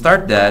when we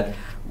start that,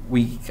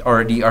 we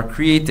already are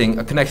creating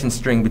a connection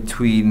string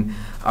between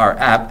our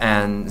app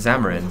and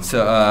Xamarin.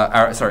 So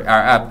our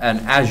app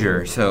and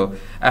Azure. So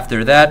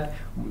after that,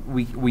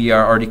 we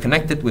are already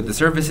connected with the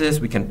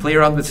services. We can play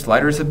around with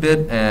sliders a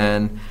bit,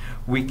 and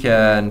we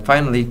can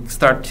finally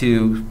start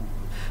to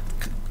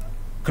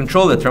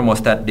control the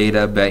thermostat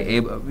data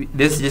by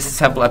this is just a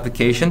sample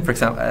application. For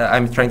example,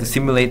 I'm trying to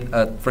simulate,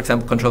 for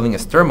example, controlling a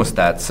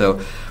thermostat. So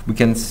we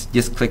can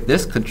just click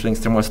this, controlling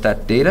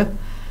thermostat data,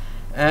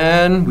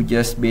 and we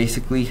just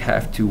basically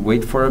have to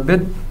wait for a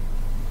bit.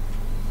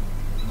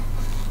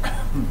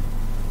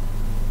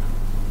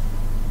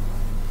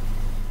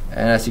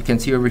 And as you can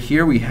see over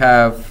here, we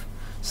have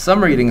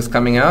some readings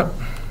coming out.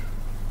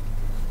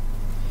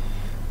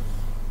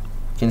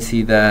 You can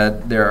see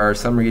that there are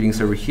some readings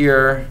over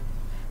here,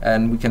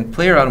 and we can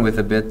play around with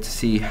a bit to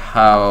see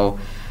how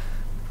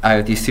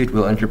IoT Suite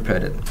will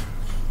interpret it.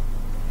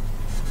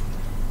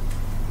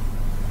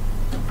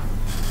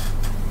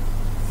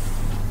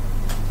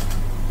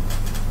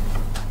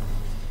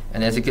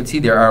 And as you can see,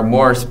 there are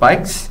more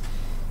spikes.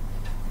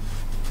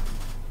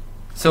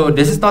 So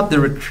this is not the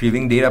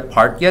retrieving data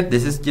part yet.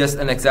 This is just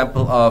an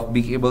example of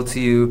being able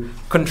to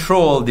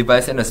control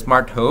device in a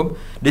smart home.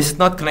 This is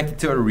not connected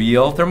to a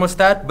real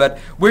thermostat, but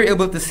we're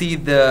able to see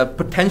the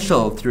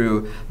potential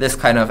through this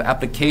kind of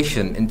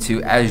application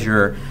into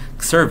Azure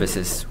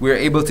services. We're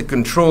able to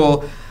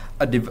control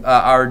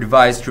our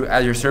device through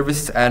Azure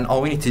services, and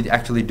all we need to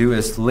actually do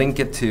is link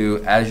it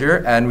to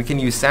Azure, and we can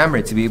use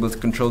Xamarin to be able to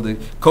control the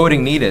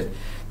coding needed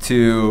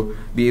to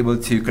be able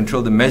to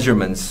control the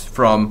measurements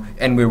from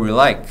anywhere we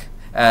like.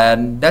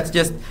 And that's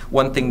just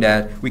one thing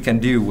that we can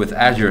do with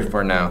Azure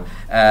for now.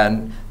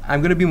 And I'm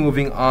going to be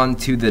moving on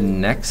to the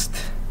next.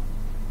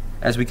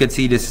 As we can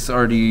see, this is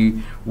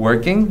already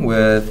working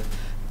with,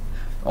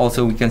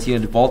 also we can see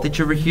the voltage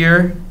over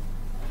here,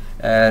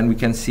 and we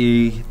can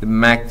see the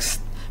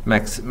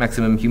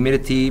maximum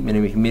humidity,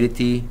 minimum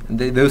humidity. And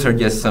those are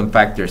just some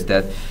factors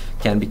that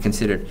can be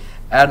considered.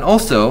 And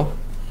also,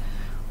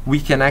 we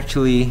can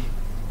actually,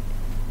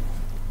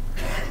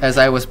 as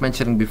I was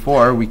mentioning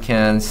before, we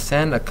can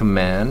send a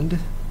command.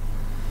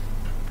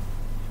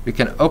 We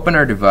can open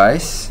our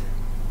device,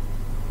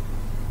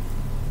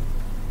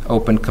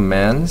 open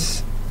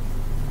commands,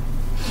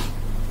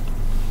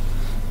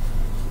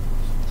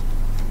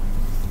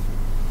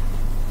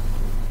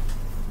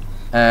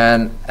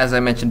 and as I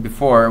mentioned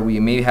before, we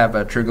may have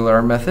a trigger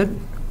alarm method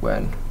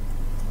when.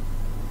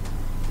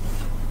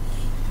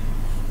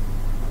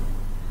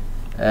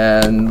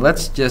 And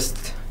let's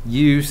just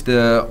use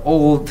the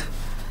old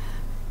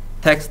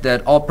text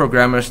that all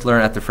programmers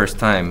learn at the first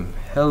time.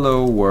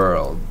 Hello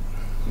world.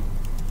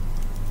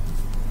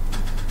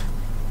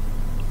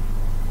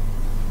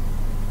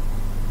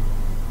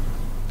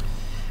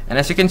 And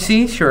as you can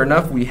see, sure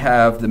enough, we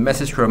have the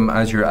message from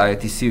Azure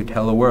IoT Suite,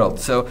 hello world.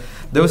 So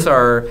those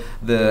are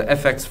the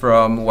effects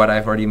from what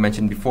I've already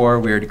mentioned before.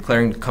 We're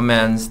declaring the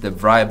commands, the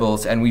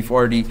variables, and we've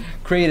already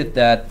created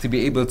that to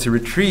be able to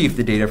retrieve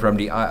the data from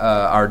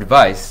our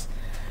device.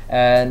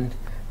 And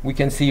we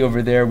can see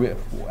over there,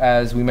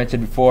 as we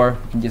mentioned before,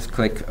 we can just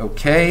click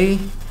OK,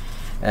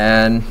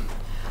 and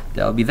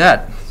that'll be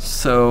that.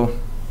 So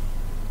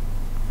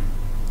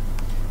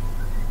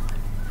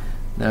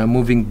now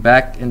moving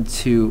back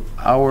into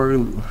our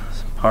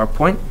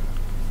PowerPoint.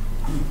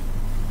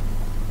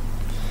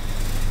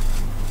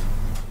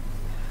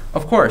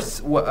 Of course,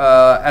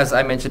 as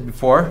I mentioned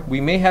before,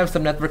 we may have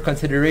some network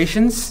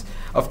considerations,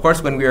 of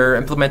course, when we are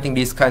implementing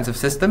these kinds of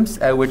systems,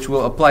 which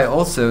will apply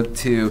also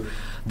to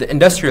the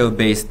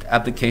industrial-based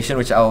application,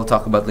 which I will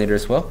talk about later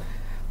as well.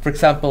 For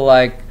example,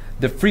 like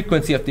the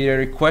frequency of data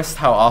requests,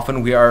 how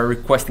often we are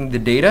requesting the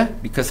data,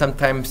 because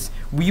sometimes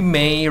we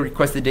may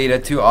request the data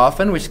too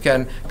often, which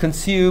can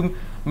consume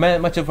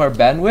much of our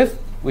bandwidth,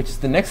 which is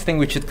the next thing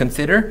we should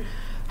consider,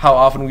 how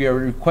often we are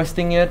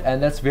requesting it,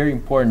 and that's very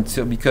important.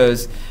 So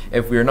because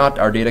if we're not,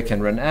 our data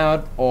can run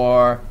out,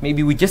 or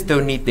maybe we just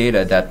don't need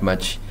data that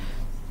much.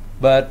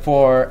 But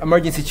for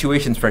emergent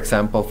situations, for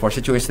example, for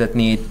situations that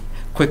need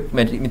quick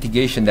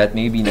mitigation that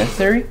may be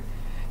necessary.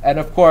 And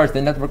of course,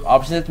 the network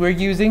options that we're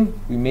using,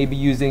 we may be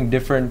using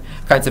different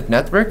kinds of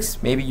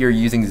networks. Maybe you're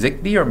using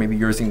Zigbee or maybe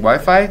you're using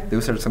Wi-Fi.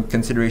 Those are some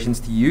considerations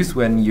to use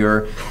when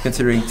you're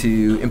considering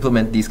to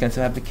implement these kinds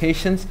of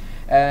applications.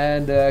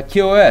 And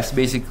QoS,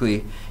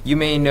 basically. You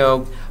may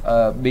know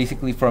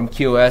basically from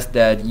QoS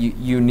that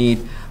you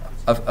need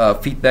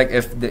feedback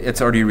if it's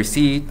already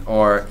received,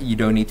 or you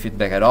don't need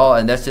feedback at all.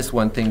 And that's just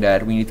one thing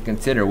that we need to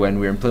consider when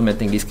we're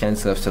implementing these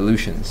kinds of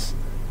solutions.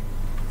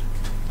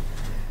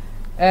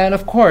 And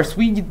of course,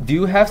 we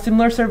do have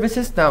similar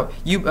services now.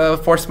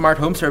 For smart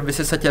home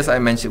services, such as I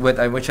mentioned,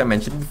 which I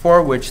mentioned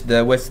before, which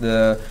was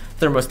the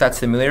thermostat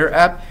simulator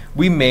app.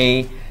 You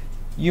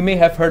may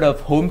have heard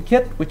of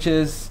HomeKit, which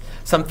is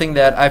something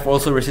that I've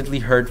also recently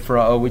heard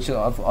from, which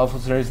I've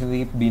also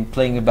recently been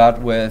playing about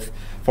with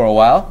for a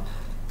while.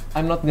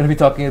 I'm not going to be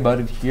talking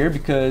about it here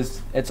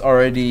because it's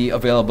already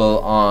available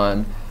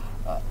on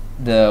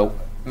the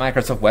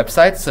Microsoft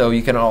website, so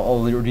you can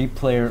already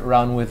play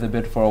around with it a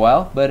bit for a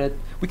while. But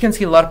we can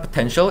see a lot of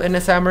potential in the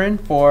Xamarin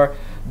for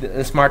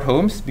the smart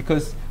homes,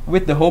 because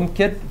with the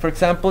HomeKit, for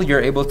example,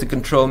 you're able to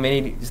control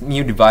many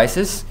new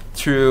devices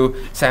through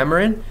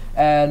Xamarin,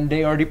 and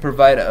they already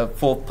provide a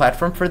full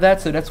platform for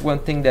that. So that's one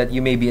thing that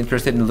you may be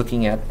interested in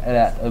looking at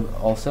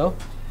also.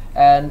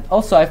 And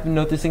also, I've been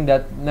noticing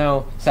that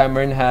now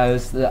Xamarin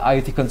has the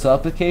IoT console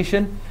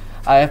application.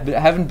 I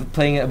haven't been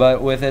playing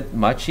with it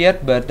much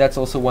yet, but that's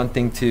also one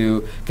thing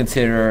to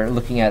consider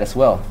looking at as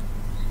well.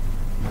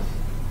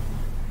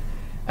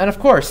 And of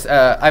course,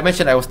 I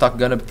mentioned I was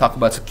going to talk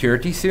about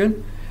security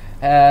soon.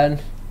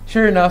 And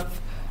sure enough,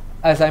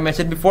 as I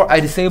mentioned before, I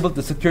disabled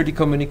the security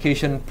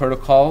communication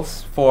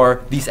protocols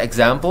for these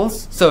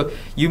examples. So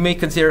you may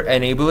consider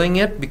enabling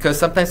it, because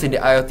sometimes in the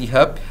IoT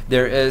hub,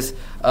 there is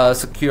a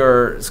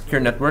secure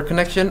network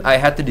connection. I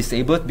had to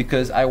disable it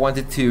because I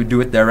wanted to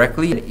do it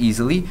directly and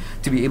easily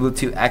to be able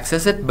to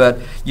access it. But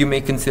you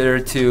may consider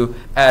to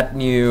add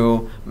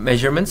new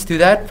measurements to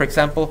that. For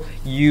example,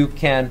 you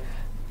can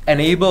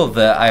enable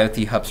the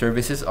IoT hub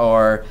services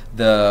or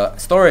the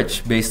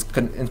storage-based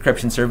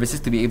encryption services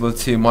to be able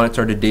to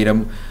monitor the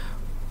data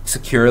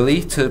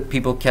securely, so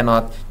people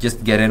cannot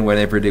just get in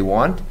whenever they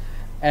want.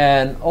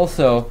 And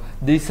also,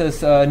 this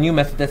is a new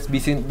method that's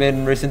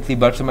been recently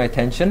brought to my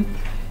attention.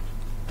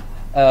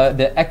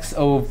 The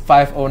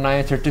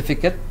XO509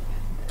 certificate.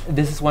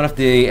 This is one of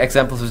the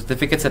examples of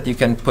certificates that you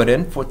can put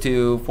in for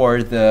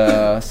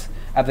the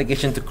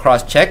application to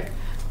cross-check.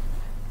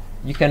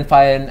 You can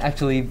find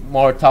actually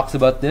more talks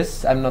about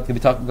this. I'm not going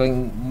to be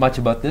going much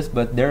about this,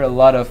 but there are a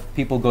lot of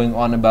people going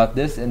on about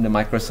this in the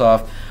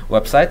Microsoft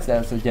websites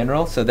as a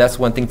general. So that's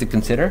one thing to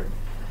consider.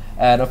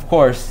 And of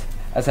course,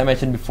 as I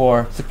mentioned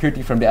before,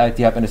 security from the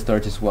IoT hub and the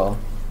storage as well.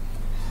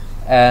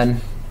 And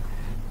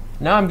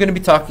now I'm going to be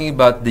talking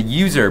about the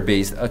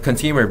user-based,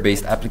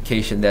 consumer-based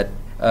application, that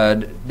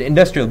the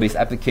industrial-based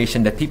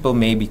application that people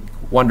may be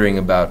wondering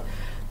about.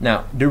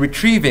 Now, the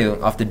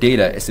retrieval of the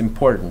data is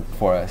important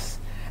for us.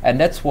 And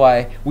that's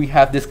why we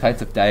have these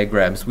kinds of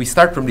diagrams. We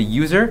start from the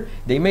user.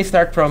 They may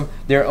start from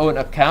their own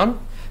account,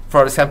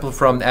 for example,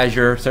 from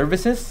Azure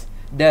services,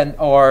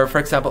 or for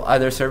example,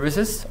 other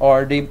services,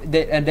 or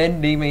and then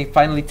they may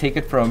finally take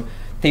it from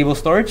table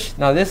storage.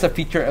 Now, this is a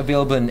feature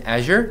available in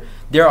Azure.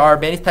 There are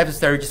many types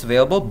of storages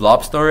available,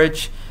 blob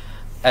storage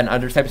and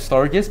other types of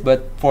storages,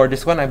 but for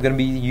this one, I'm going to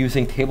be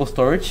using table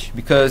storage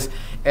because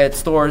it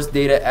stores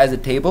data as a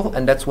table,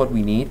 and that's what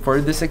we need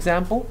for this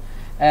example.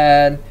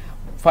 And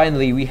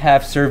finally, we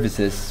have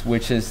services,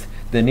 which is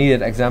the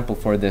needed example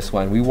for this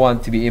one. We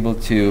want to be able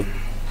to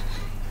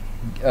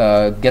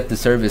get the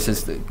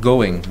services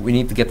going. We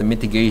need to get the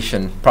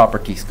mitigation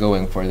properties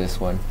going for this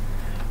one.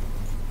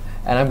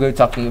 And I'm going to be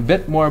talking a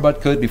bit more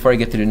about code before I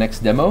get to the next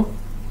demo.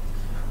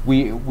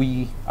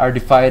 We are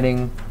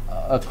defining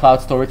a cloud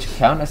storage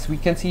account, as we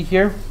can see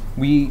here.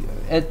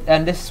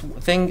 And this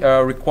thing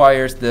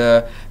requires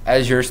the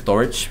Azure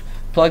storage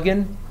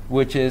plugin,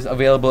 which is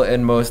available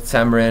in most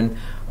Xamarin,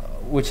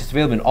 which is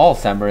available in all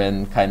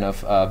Xamarin kind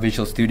of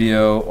Visual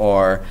Studio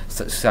or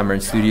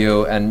Xamarin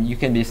Studio, and you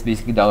can just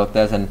basically download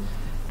that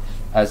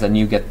as a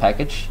NuGet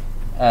package.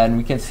 And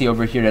we can see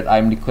over here that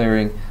I'm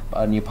declaring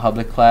a new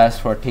public class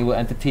for a table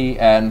entity,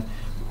 and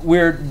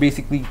we're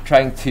basically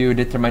trying to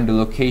determine the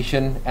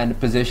location and the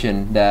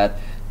position that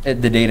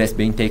the data is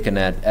being taken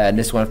at. And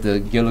this is one of the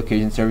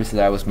geolocation services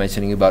that I was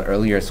mentioning about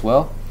earlier as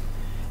well.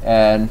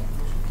 And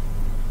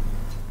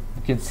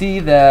you can see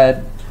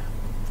that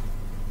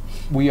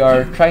we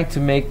are trying to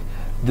make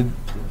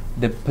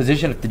the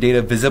position of the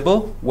data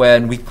visible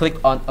when we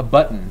click on a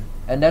button.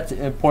 And that's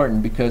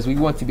important because we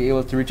want to be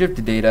able to retrieve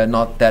the data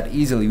not that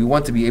easily. We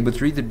want to be able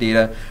to read the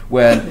data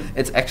when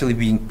it's actually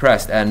being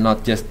pressed and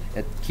not just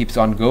it keeps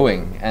on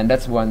going. And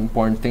that's one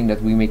important thing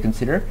that we may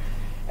consider.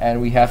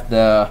 And we have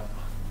the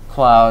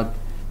cloud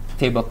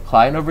table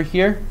client over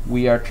here.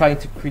 We are trying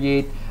to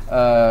create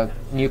a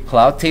new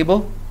cloud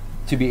table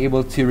to be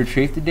able to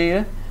retrieve the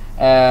data.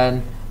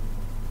 And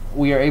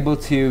we are able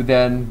to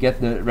then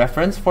get the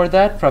reference for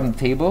that from the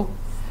table,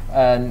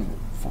 and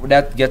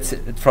that gets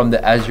it from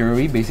the Azure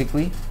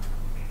basically.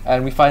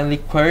 And we finally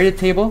query the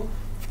table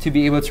to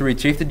be able to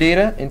retrieve the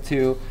data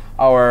into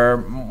our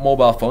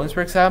mobile phones,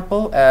 for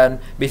example, and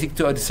basically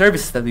to the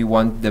services that we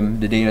want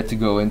the data to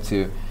go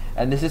into.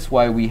 And this is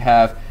why we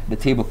have the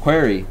table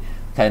query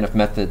kind of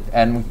method.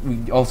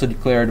 And we also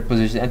declare the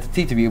position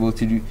entity to be able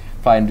to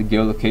find the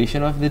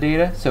geolocation of the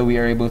data. So we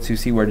are able to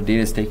see where the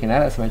data is taken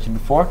at, as mentioned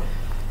before.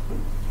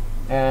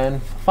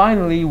 And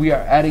finally, we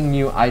are adding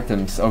new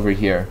items over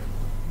here.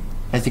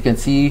 As you can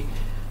see,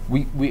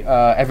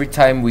 every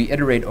time we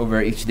iterate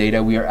over each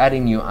data, we are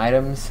adding new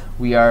items.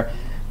 We are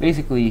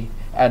basically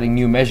adding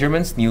new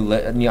measurements,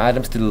 new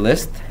items to the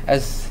list,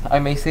 as I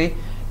may say,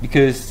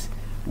 because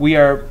we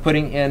are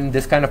putting in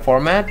this kind of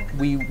format.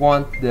 We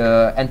want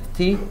the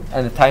entity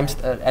and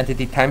the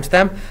entity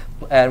timestamp,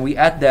 and we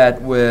add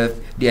that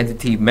with the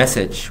entity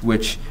message,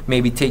 which may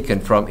be taken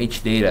from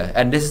each data.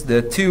 And this is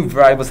the two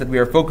variables that we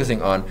are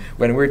focusing on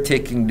when we're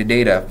taking the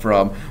data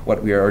from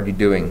what we are already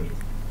doing.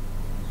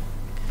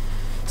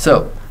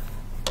 So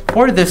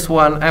for this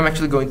one, I'm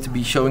actually going to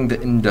be showing the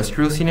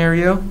industrial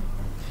scenario.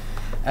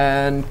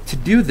 And to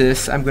do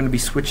this, I'm going to be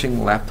switching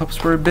laptops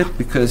for a bit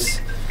because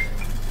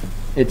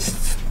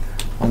it's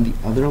on the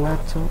other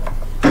laptop.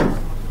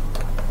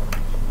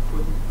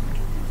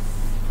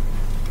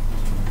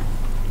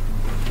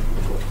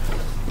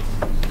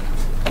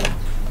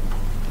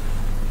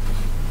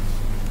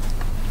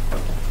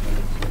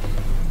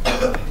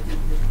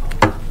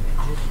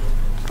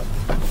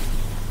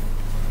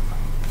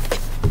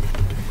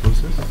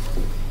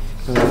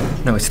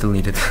 No, it's still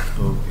needed.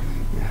 Okay.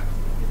 Yeah.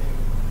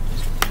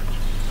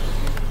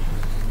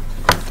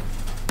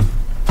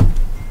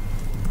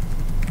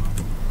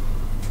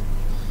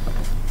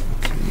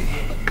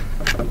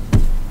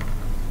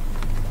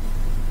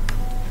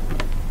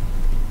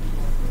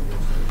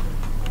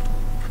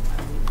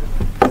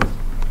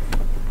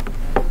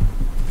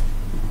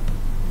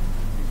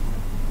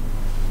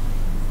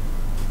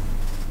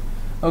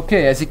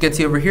 Okay, as you can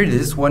see over here,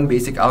 this is one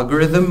basic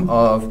algorithm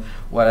of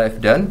what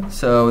I've done.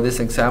 So this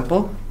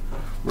example,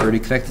 we're already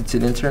connected to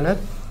the internet,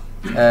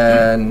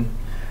 and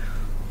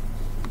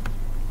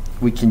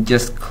we can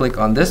just click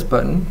on this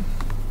button,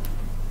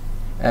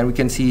 and we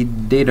can see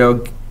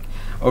data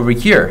over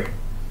here.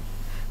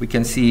 We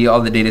can see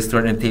all the data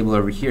stored in a table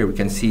over here. We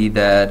can see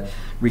that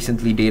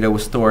recently data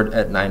was stored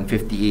at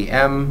 9:50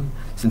 a.m.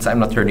 Since I'm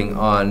not turning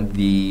on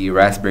the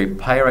Raspberry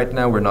Pi right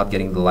now, we're not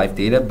getting the live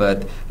data,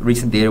 but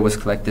recent data was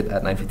collected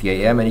at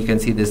 9:50 a.m. and you can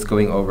see this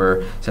going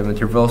over 7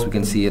 intervals. We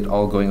can see it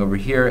all going over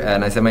here,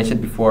 and as I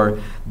mentioned before,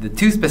 the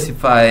two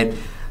specified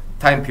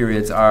time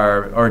periods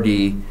are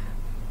already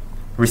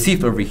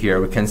received over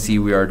here. We can see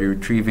we are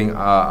retrieving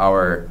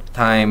our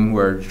time.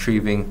 We're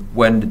retrieving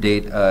when the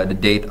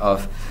date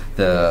of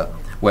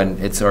when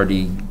it's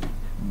already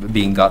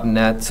being gotten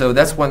at. So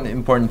that's one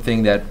important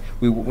thing that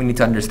we need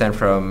to understand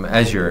from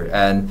Azure,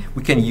 and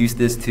we can use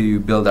this to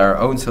build our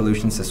own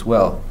solutions as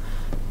well.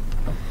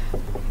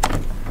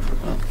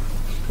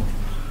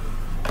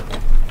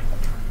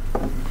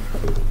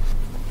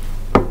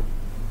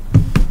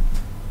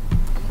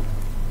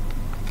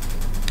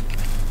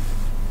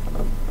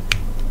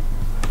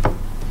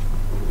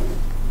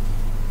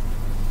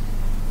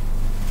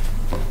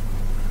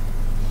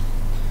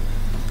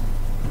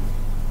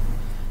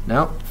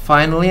 Now,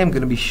 finally, I'm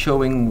going to be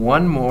showing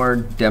one more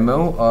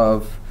demo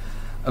of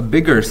a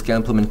bigger scale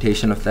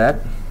implementation of that.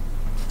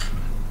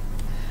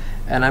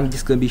 And I'm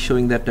just going to be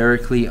showing that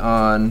directly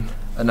on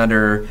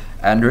another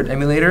Android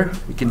emulator.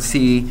 You can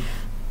see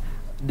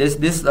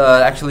this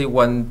actually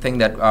one thing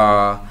that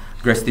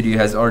Grey Studio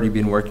has already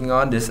been working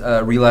on, this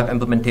real-life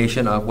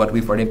implementation of what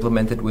we've already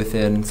implemented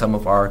within some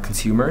of our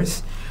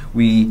consumers.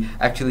 We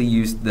actually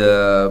used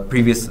the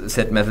previous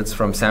set methods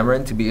from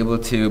Xamarin to be able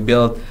to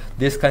build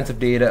this kinds of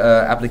data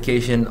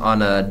application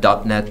on a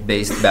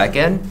 .NET-based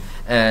backend,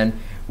 and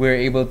we're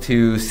able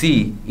to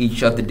see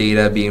each of the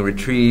data being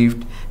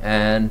retrieved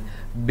and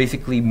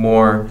basically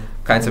more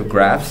kinds of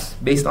graphs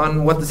based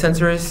on what the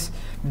sensor is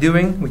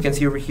doing. We can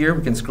see over here,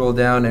 we can scroll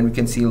down and we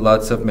can see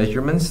lots of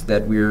measurements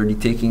that we're already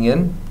taking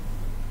in.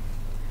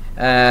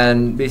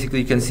 And basically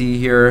you can see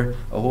here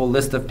a whole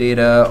list of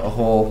data,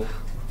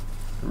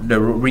 the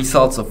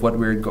results of what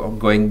we're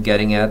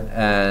getting at,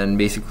 and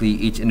basically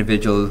each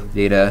individual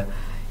data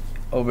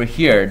over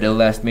here, the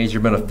last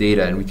measurement of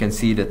data, and we can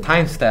see the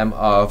timestamp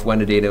of when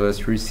the data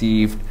was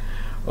received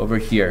over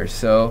here.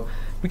 So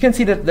we can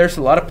see that there's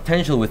a lot of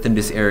potential within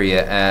this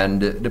area,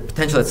 and the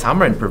potential that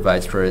Xamarin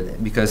provides for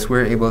it, because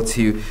we're able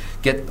to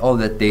get all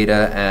that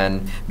data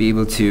and be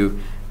able to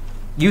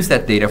use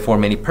that data for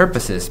many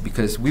purposes,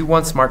 because we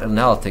want smart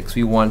analytics.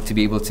 We want to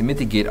be able to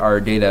mitigate our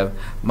data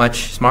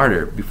much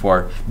smarter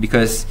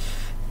because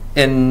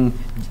in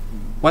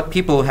what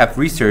people have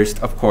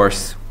researched, of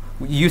course,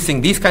 using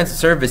these kinds of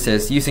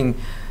services, using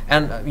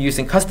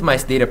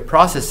customized data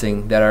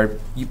processing that are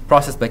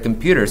processed by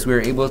computers,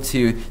 we're able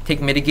to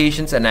take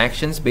mitigations and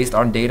actions based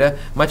on data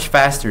much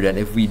faster than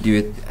if we do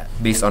it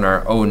based on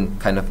our own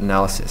kind of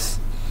analysis.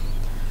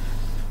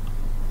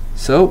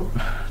 So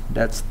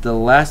that's the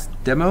last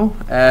demo,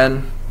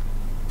 and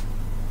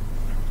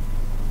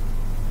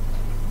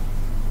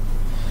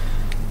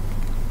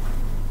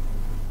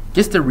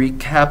just a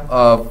recap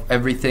of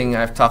everything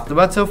I've talked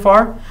about so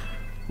far,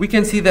 we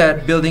can see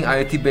that building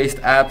IoT-based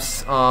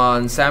apps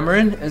on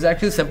Xamarin is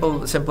actually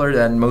simpler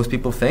than most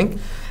people think.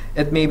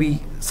 It may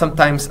be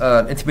sometimes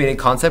an intimidating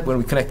concept when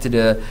we connect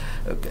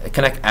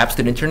apps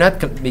to the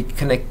internet,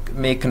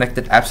 make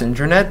connected apps to the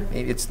internet.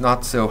 It's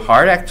not so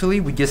hard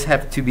actually. We just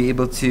have to be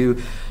able to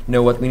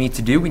know what we need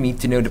to do. We need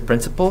to know the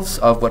principles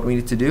of what we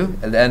need to do,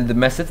 and the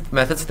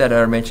methods that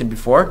are mentioned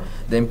before,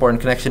 the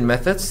important connection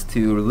methods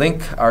to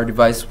link our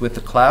device with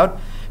the cloud.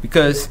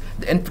 Because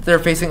the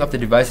interfacing of the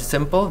device is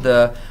simple.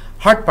 The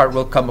hard part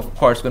will come, of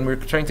course, when we're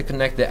trying to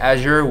connect the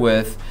Azure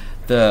with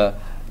the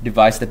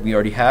device that we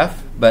already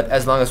have. But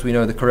as long as we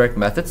know the correct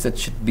methods, that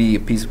should be a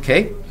piece of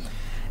cake.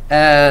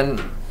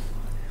 And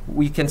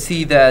we can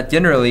see that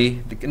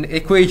generally the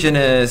equation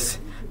is,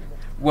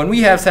 when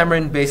we have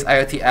Xamarin-based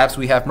IoT apps,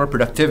 we have more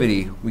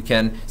productivity. We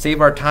can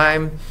save our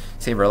time,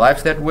 save our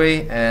lives that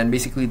way, and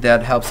basically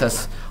that helps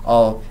us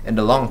all in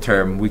the long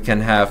term. We can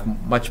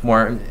have much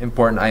more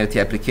important IoT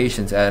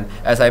applications. And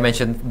as I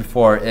mentioned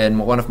before in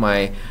one of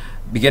my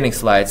beginning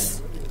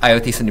slides,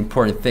 IoT is an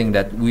important thing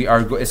that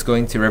is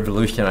going to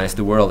revolutionize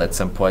the world at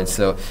some point.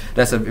 So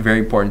that's a very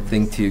important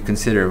thing to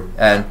consider.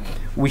 And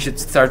we should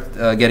start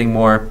getting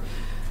more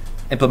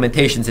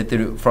implementations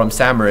from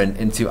Xamarin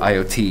into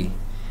IoT.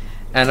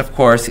 And of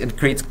course, it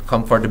creates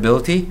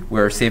comfortability.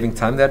 We're saving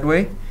time that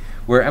way.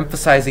 We're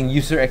emphasizing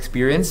user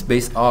experience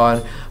based on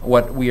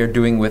what we are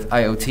doing with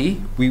IoT.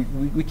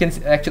 We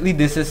can actually,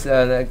 this is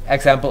an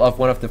example of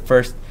one of the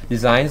first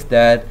designs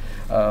that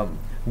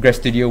Grad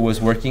Studio was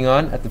working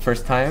on at the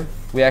first time.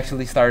 We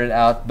actually started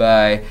out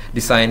by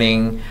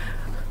designing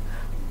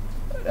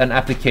an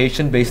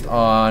application based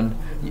on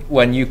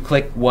when you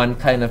click one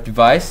kind of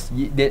device,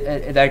 it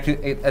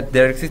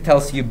directly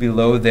tells you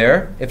below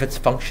there if it's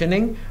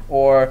functioning,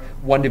 or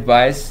one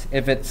device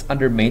if it's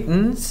under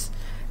maintenance.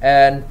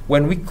 And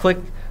when we click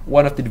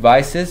one of the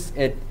devices,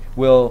 it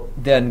will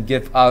then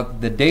give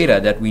out the data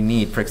that we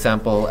need. For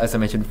example, as I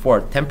mentioned before,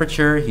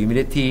 temperature,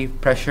 humidity,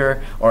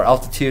 pressure, or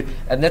altitude,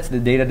 and that's the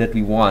data that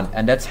we want.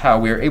 And that's how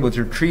we're able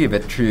to retrieve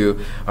it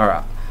through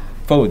our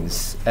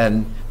phones.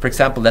 And for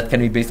example, that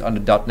can be based on the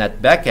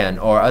 .NET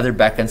backend or other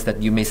backends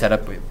that you may set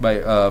up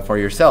for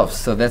yourself.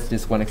 So that's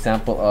just one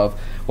example of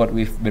what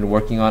we've been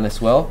working on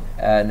as well,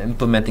 and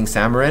implementing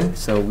Xamarin.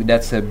 So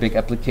that's a big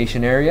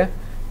application area.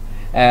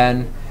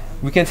 And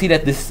we can see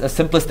that this is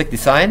a simplistic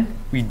design.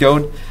 We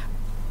don't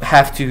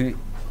have to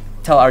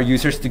tell our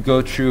users to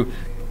go through,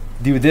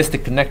 do this to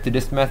connect to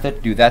this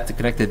method, do that to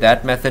connect to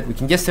that method. We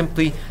can just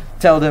simply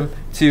tell them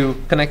to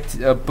connect,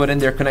 put in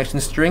their connection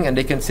string, and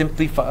they can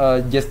simply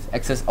just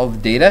access all the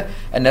data.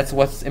 And that's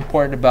what's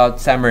important about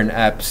Xamarin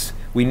apps.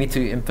 We need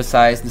to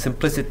emphasize the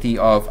simplicity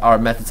of our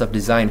methods of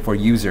design for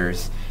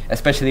users,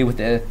 especially with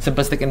the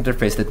simplistic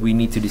interface that we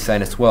need to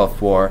design as well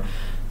for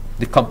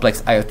the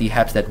complex IoT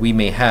apps that we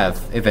may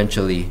have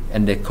eventually,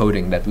 and the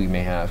coding that we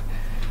may have.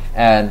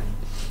 And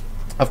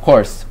of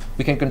course,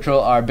 we can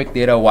control our big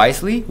data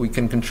wisely. We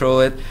can control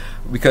it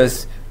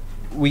because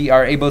we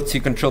are able to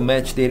control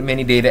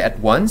many data at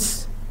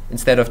once,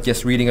 instead of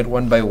just reading it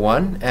one by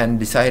one and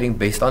deciding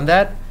based on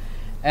that.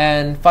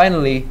 And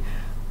finally,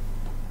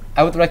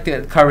 I would like to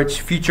encourage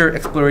future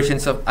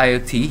explorations of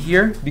IoT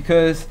here,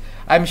 because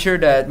I'm sure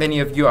that many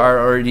of you are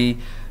already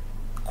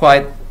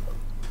quite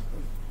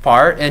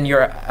far in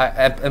your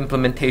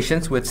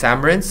implementations with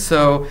Xamarin.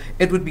 So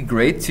it would be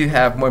great to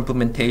have more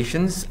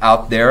implementations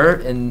out there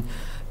in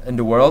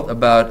the world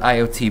about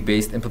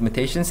IoT-based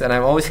implementations, and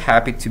I'm always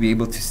happy to be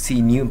able to see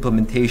new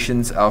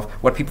implementations of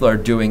what people are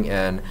doing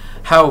and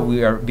how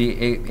we are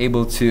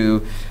able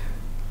to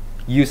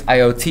use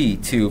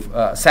IoT to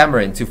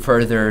Xamarin to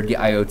further the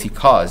IoT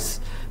cause.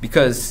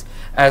 Because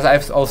as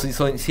I've also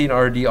seen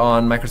already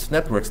on Microsoft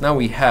Networks, now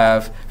we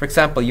have, for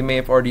example, you may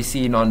have already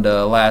seen on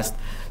the last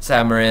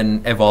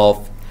Xamarin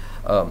Evolve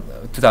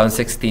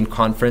 2016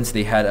 conference,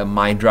 they had a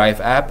My Drive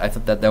app. I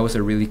thought that was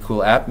a really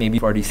cool app. Maybe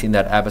you've already seen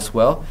that app as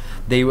well.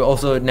 They will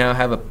also now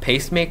have a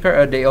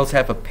pacemaker. They also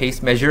have a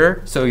pace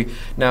measurer. So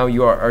now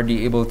you are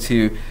already able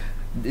to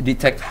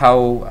detect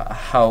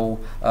how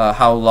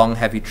long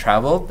have you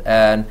traveled,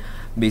 and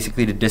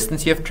basically the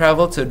distance you have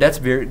traveled. So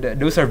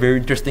those are very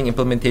interesting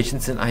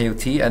implementations in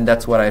IoT, and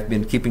that's what I've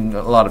been keeping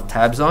a lot of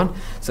tabs on.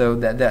 So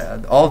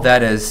all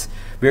that is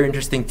very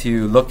interesting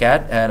to look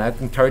at, and I've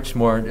encouraged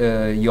more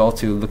you all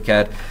to look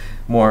at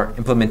more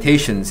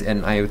implementations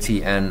in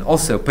IoT, and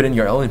also put in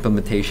your own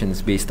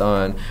implementations based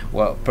on,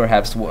 well,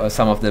 perhaps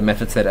some of the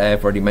methods that I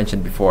have already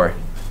mentioned before.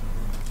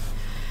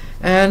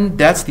 And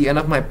that's the end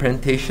of my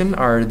presentation.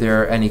 Are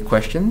there any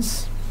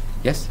questions?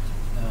 Yes?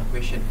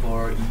 Question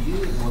for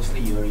you. Mostly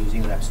you are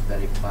using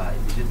Raspberry Pi.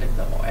 Is it like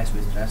the OS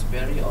with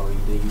Raspberry, or are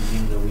you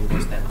using the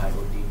Windows 10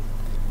 IoT?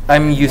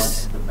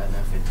 What's the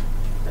benefit?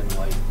 Then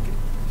why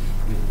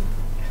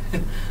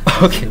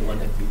okay. The one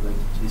that we're going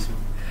to choose?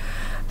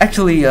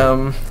 Actually,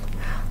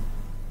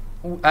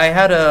 I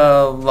had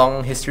a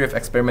long history of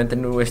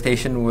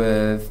experimentation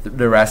with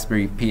the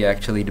Raspberry Pi.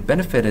 Actually, the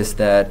benefit is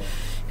that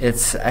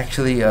it's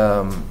actually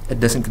it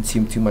doesn't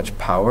consume too much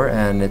power,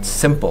 and it's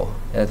simple.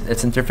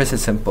 Its interface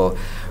is simple.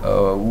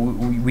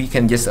 We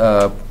can just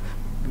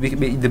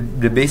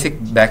the basic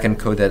backend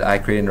code that I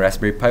created in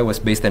Raspberry Pi was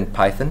based in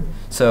Python,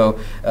 so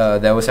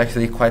that was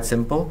actually quite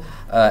simple.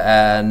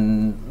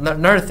 And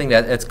another thing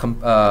that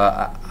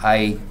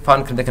I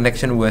found the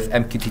connection with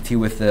MQTT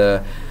with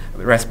the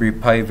Raspberry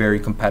Pi very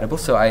compatible.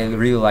 So I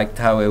really liked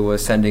how it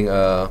was sending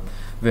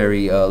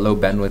very low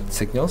bandwidth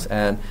signals,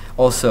 and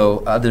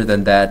also other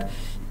than that,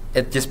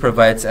 it just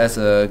provides as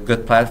a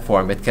good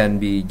platform. It can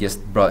be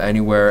just brought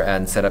anywhere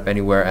and set up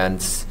anywhere, and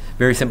it's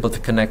very simple to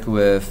connect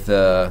with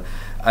the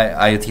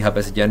IoT Hub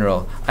as a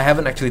general. I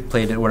haven't actually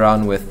played it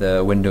around with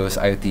the Windows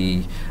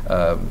IoT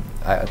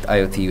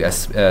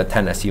IoT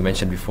 10 as you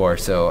mentioned before,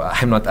 so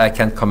I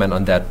can't comment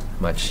on that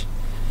much.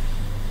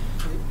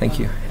 Thank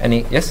you.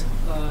 Any yes?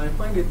 I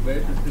find it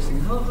very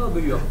interesting. How do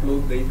you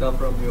upload data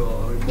from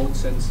your remote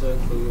sensor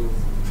to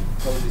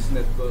all this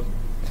network?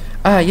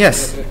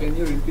 Yes. Can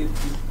you repeat?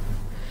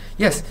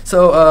 Yes.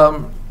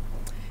 So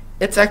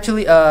it's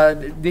actually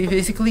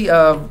basically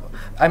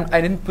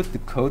I didn't put the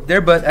code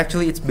there, but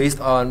actually it's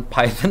based on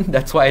Python.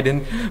 That's why I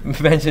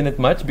didn't mention it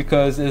much,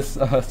 because it's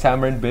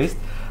Xamarin based.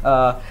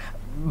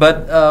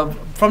 But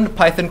from the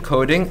Python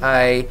coding,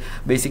 I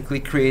basically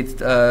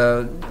create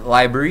a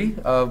library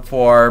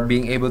for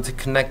being able to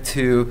connect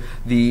to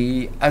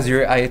the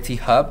Azure IoT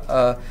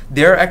Hub.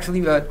 They're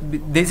actually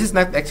this is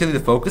not actually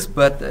the focus,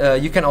 but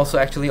you can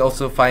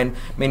also find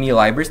many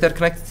libraries that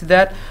connect to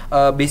that.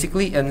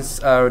 Basically, in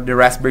the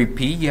Raspberry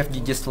Pi, you have to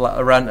just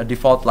run a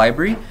default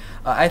library.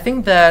 I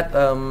think that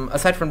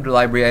aside from the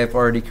library I've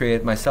already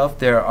created myself,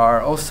 there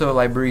are also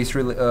libraries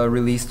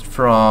released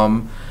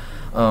from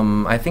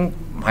I think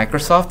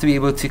Microsoft to be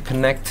able to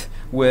connect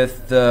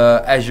with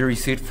the Azure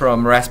suite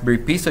from Raspberry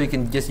Pi. So you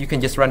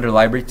can just run the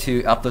library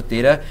to upload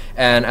data,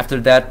 and after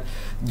that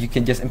you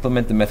can just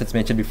implement the methods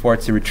mentioned before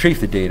to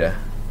retrieve the data.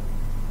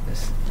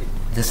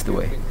 This is the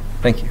way.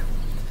 Thank you.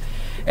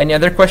 Any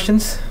other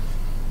questions?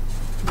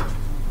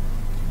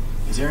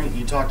 Is there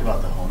you talked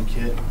about the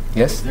HomeKit.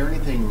 Yes. Is there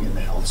anything in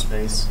the health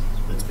space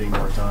that's being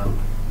worked on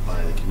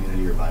by the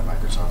community or by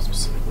Microsoft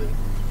specifically,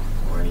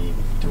 or any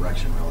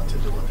direction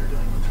relative to what they're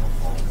doing with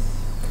HealthVault?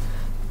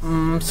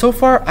 So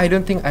far, I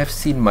don't think I've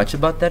seen much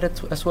about that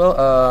as well.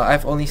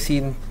 I've only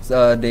seen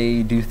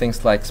they do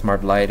things like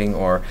smart lighting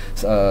or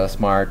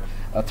smart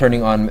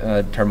turning on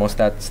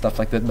thermostat, stuff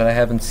like that. But I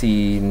haven't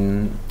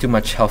seen too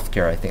much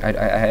healthcare. I think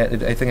I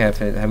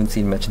haven't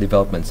seen much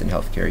developments in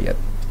healthcare yet.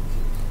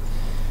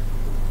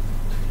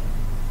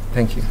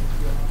 Thank you.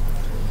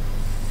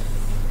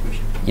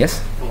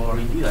 Yes? For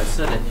you, I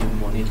saw that you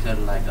monitor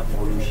like a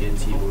pollution,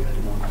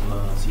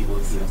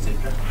 CO2,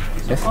 etc.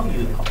 So yes. how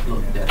you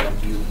upload that?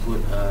 Like you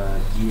put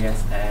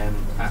GSM,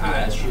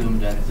 I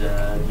assume that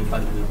the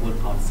device will put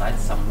outside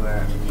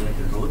somewhere near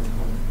the road.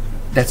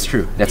 That's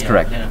true. That's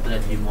correct. Then after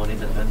that you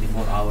monitor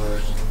 24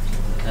 hours,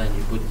 then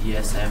you put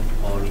GSM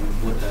or you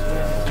put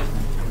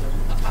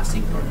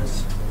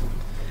asynchronous.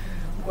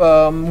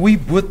 We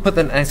would put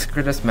an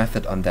asynchronous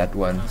method on that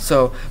one.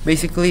 So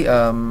basically,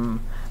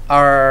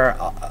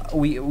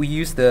 we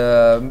use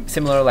the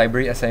similar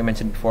library as I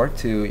mentioned before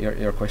to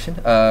your question.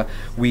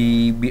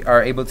 We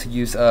are able to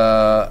use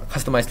a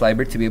customized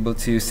library to be able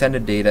to send the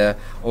data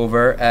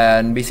over,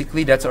 and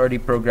basically that's already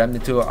programmed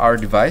into our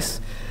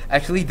device.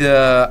 Actually,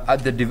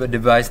 the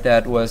device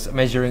that was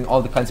measuring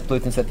all the kinds of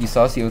pollutants that you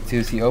saw,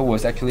 CO2, CO,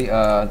 was actually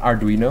an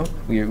Arduino.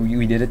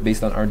 We did it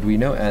based on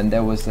Arduino, and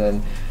that was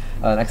an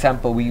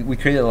example. We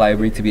created a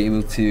library to be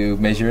able to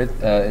measure it.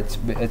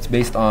 It's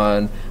based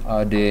on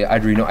the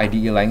Arduino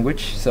IDE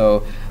language.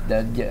 So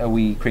that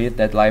we created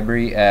that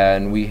library,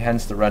 and we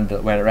hence ran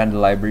the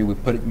library. We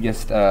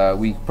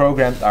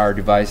programmed our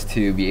device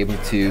to be able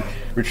to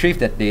retrieve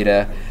that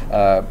data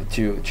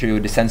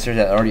through the sensors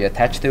that are already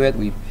attached to it.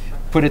 We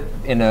put it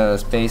in a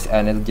space,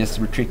 and it'll just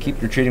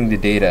keep retrieving the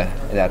data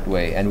that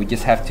way. And we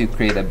just have to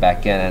create a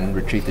backend and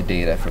retrieve the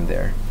data from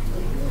there.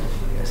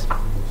 Yes.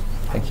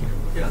 Thank you.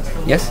 Yeah,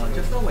 so yes?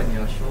 Just now when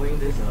you're showing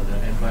this, the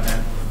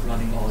environment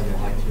running all your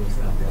IoT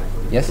stuff, right?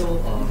 Yes. So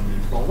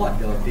for what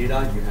the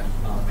data you have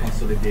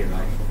consolidated,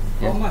 right?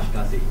 How much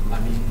does it,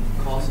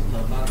 cost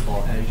per month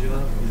for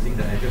Azure using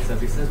the Azure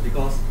services?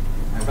 Because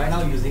I'm right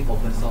now using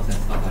open source and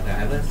stuff like that. I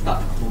haven't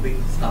started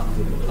moving stuff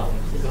to the cloud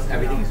because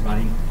everything is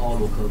running all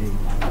locally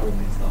on home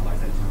and stuff like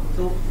that.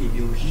 So if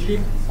you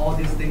ship all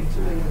these things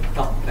to the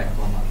cloud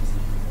platform,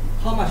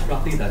 how much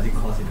roughly does it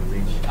cost in the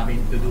range?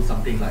 To do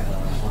something like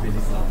all this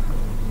stuff.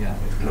 Yeah.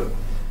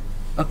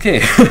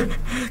 Okay,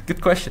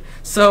 good question.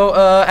 So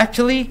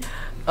actually,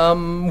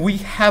 we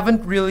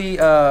haven't really.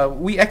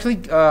 We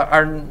actually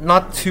are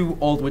not too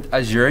old with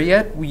Azure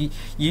yet. We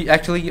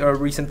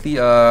recently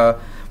are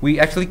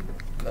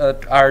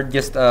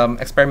just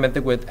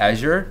experimenting with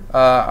Azure,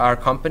 our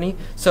company.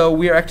 So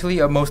we are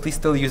actually mostly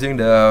still using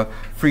the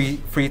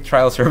free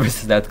trial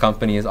services that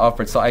company has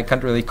offered. So I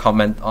can't really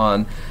comment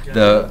on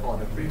the. For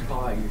the free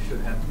trial, you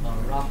should have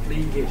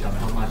roughly gauge of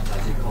how much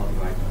does it cost,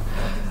 right?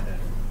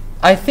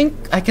 I think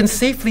I can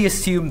safely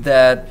assume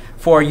that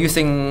for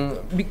using,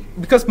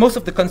 because most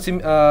of the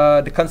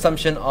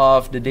consumption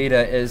of the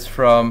data is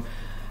from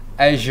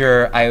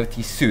Azure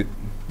IoT suite.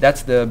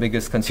 That's the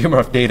biggest consumer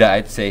of data,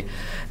 I'd say.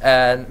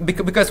 And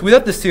because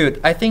without the suite,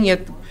 I think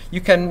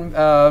you can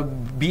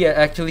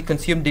actually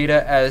consume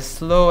data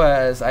as low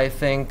as, I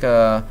think,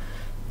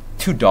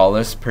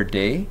 $2 per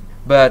day.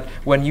 But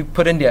when you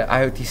put in the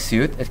IoT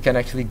suite, it can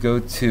actually go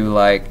to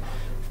like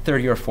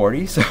 30 or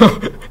 40.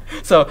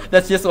 So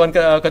that's just one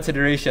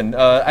consideration.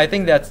 I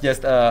think that's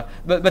just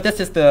but that's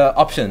just the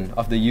option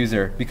of the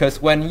user,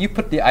 because when you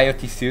put the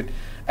IoT suite,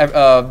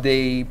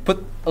 they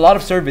put a lot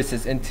of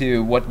services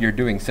into what you're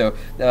doing. So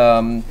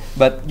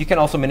but you can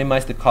also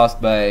minimize the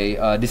cost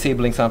by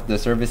disabling some of the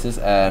services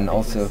and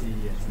also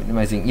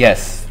minimizing.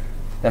 Yes,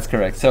 that's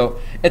correct. So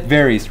it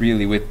varies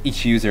really with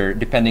each user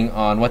depending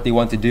on what they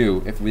want to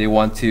do. If they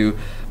want to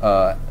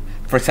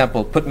for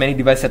example, put many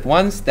devices at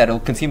once, that'll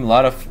consume a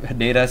lot of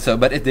data. So,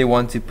 but if they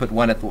want to put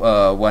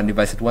one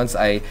device at once,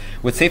 I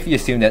would safely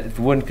assume that it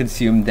wouldn't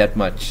consume that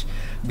much,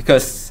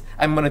 because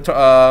I'm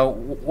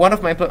one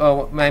of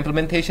my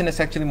implementation is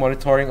actually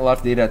monitoring a lot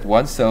of data at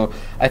once. So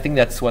I think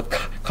that's what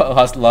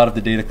caused a lot of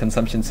the data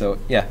consumption. So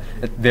yeah,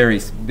 it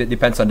varies. It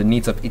depends on the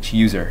needs of each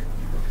user.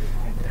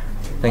 Yeah.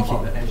 Thank you.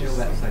 The Azure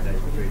website that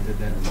you created,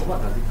 then so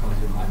what does it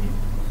consume? I mean,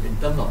 in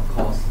terms of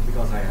cost,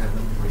 because I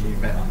haven't really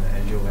read on the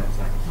Azure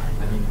website.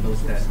 I mean,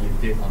 those that you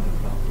did on the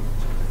cloud.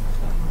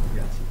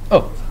 Yeah.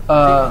 Oh.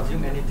 Does it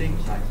consume anything?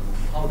 Like,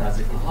 how does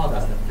the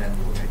plan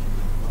work actually?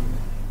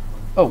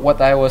 Oh, what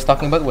I was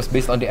talking about was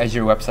based on the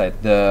Azure website,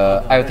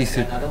 the IoT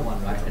suite. Another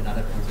one, right?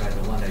 Another piece, right?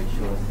 The one that you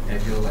showed,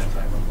 Azure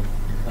website.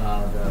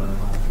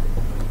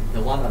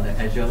 The one on the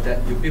Azure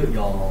that you build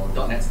your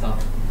 .NET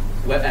stuff,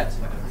 web apps.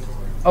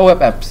 Oh, web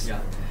apps. Yeah.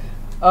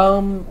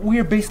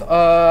 We're based.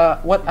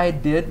 What I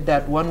did,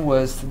 that one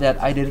was that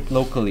I did it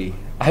locally.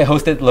 I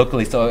hosted it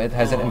locally, so it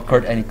hasn't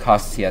incurred any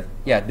costs yet.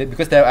 Yeah,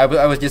 because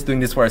I was just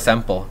doing this for a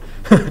sample.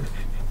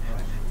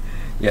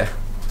 Yeah,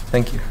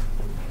 thank you.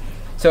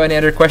 So, any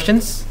other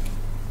questions?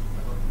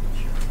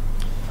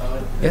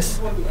 I Yes.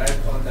 just want to add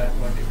on that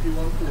one. If you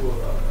want to,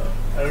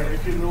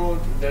 if you know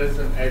there is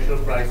an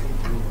Azure pricing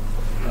tool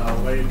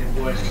where you can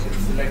go and you can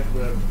select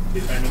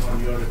depending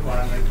on your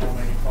requirement, how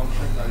many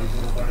functions are you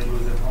going to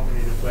use and how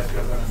many requests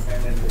you're going to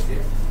send and receive.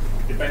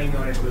 Depending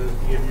on it, will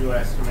give you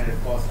estimated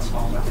cost and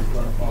how much it's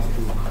going to cost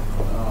to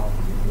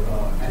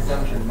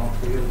assumption, not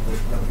real,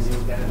 but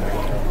real that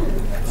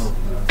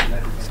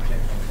that you can check.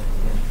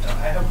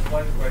 I have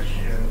one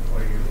question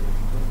for you.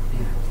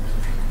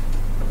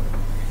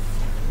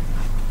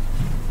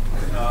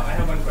 I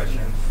have one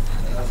question.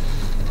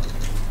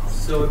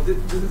 So this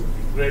is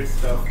great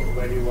stuff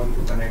where you want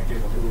to connect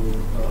it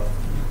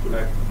to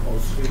like a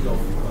suite of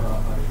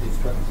this.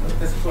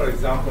 Just for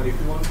example, if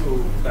you want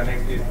to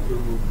connect it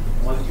to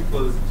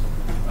multiple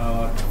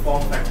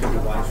form factor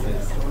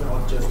devices,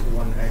 not just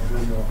one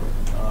Arduino.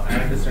 I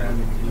understand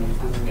you're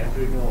doing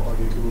Arduino, or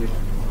you do it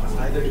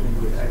either you can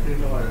do it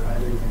Arduino or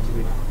either you can do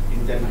it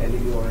Intel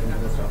LED or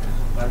another stuff.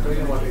 But I'm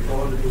talking about if you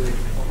want to do it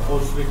whole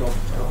suite of,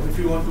 if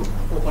you want to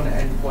open an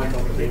endpoint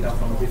of data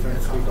from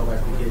different suite of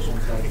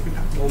applications like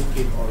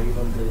HomeKit or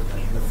even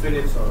the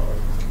Philips or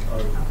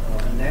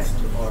Nest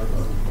or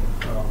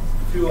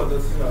few other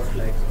stuff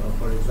like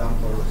for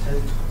example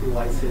health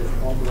devices,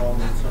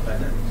 home and stuff like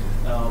that.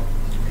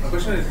 My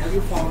question is, have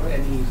you found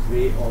any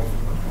way of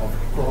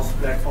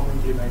cross-platform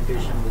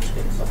implementation which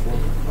can support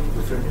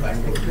different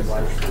kinds of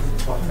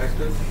devices, form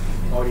factors,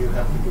 or you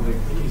have to do it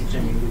each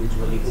and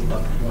individually, hook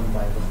up one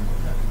by one?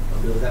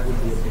 Because that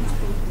would be a thing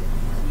too.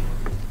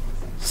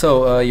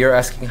 So you're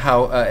asking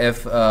how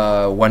if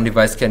one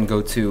device can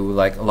go to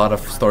like a lot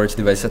of storage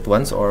devices at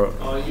once, or?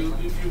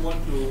 If you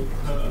want to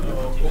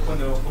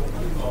open a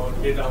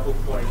data hook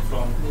point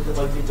from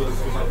multiple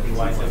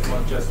devices,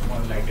 not just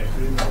one like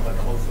Arduino, but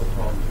also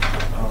from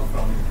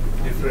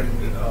different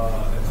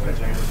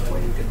experiences,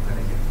 where you can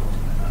connect it from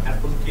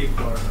Apple Kit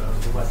or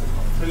devices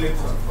from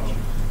Philips or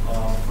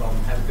from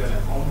healthcare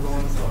like home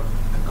loans or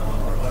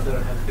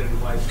other healthcare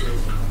devices.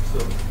 So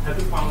have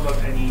you found out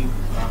any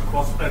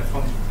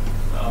cross-platform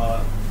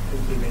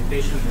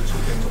implementation which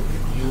you can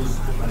use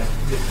to connect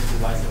different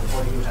devices,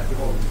 or do you have to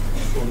go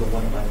solo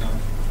one by one?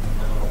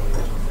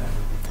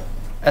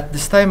 At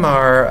this time,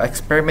 our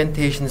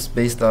experimentations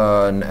based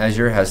on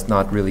Azure has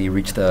not really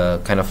reached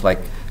a kind of like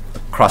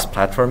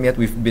cross-platform yet.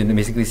 We've been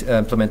basically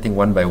implementing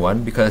one by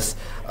one, because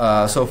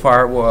so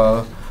far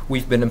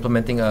we've been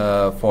implementing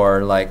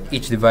for like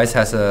each device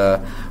has a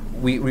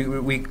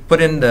we put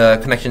in the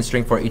connection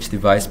string for each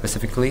device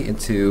specifically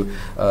into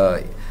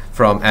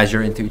from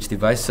Azure into each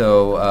device.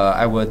 So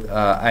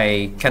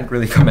I can't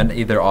really comment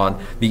either on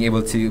being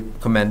able to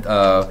comment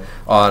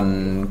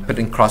on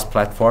putting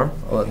cross-platform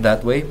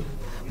that way.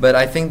 But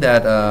I think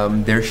that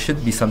there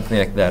should be something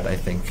like that, I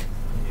think.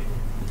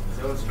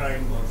 So I was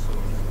trying also.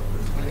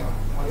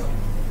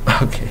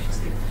 Okay,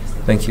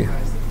 thank you.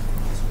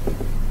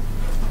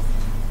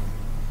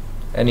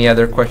 Any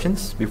other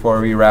questions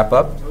before we wrap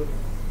up?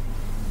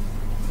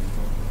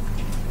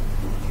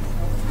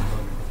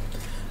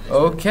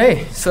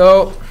 Okay,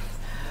 so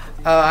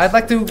I'd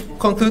like to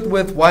conclude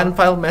with one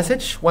final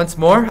message once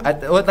more. I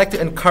would like to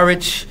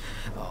encourage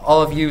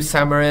all of you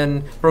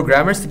Xamarin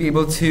programmers to be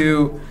able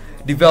to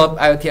develop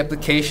IoT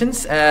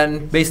applications,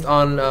 and based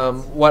on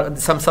what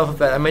some stuff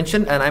that I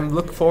mentioned, and I'm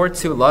looking forward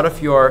to a lot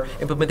of your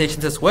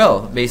implementations as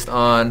well, based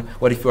on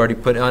what if you already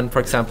put on, for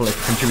example, if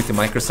you contribute to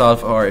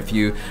Microsoft or if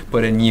you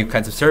put in new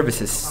kinds of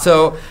services.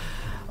 So,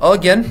 all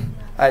again,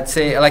 I'd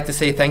like to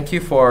say thank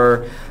you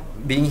for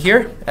being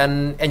here,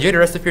 and enjoy the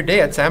rest of your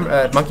day at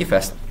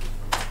MonkeyFest.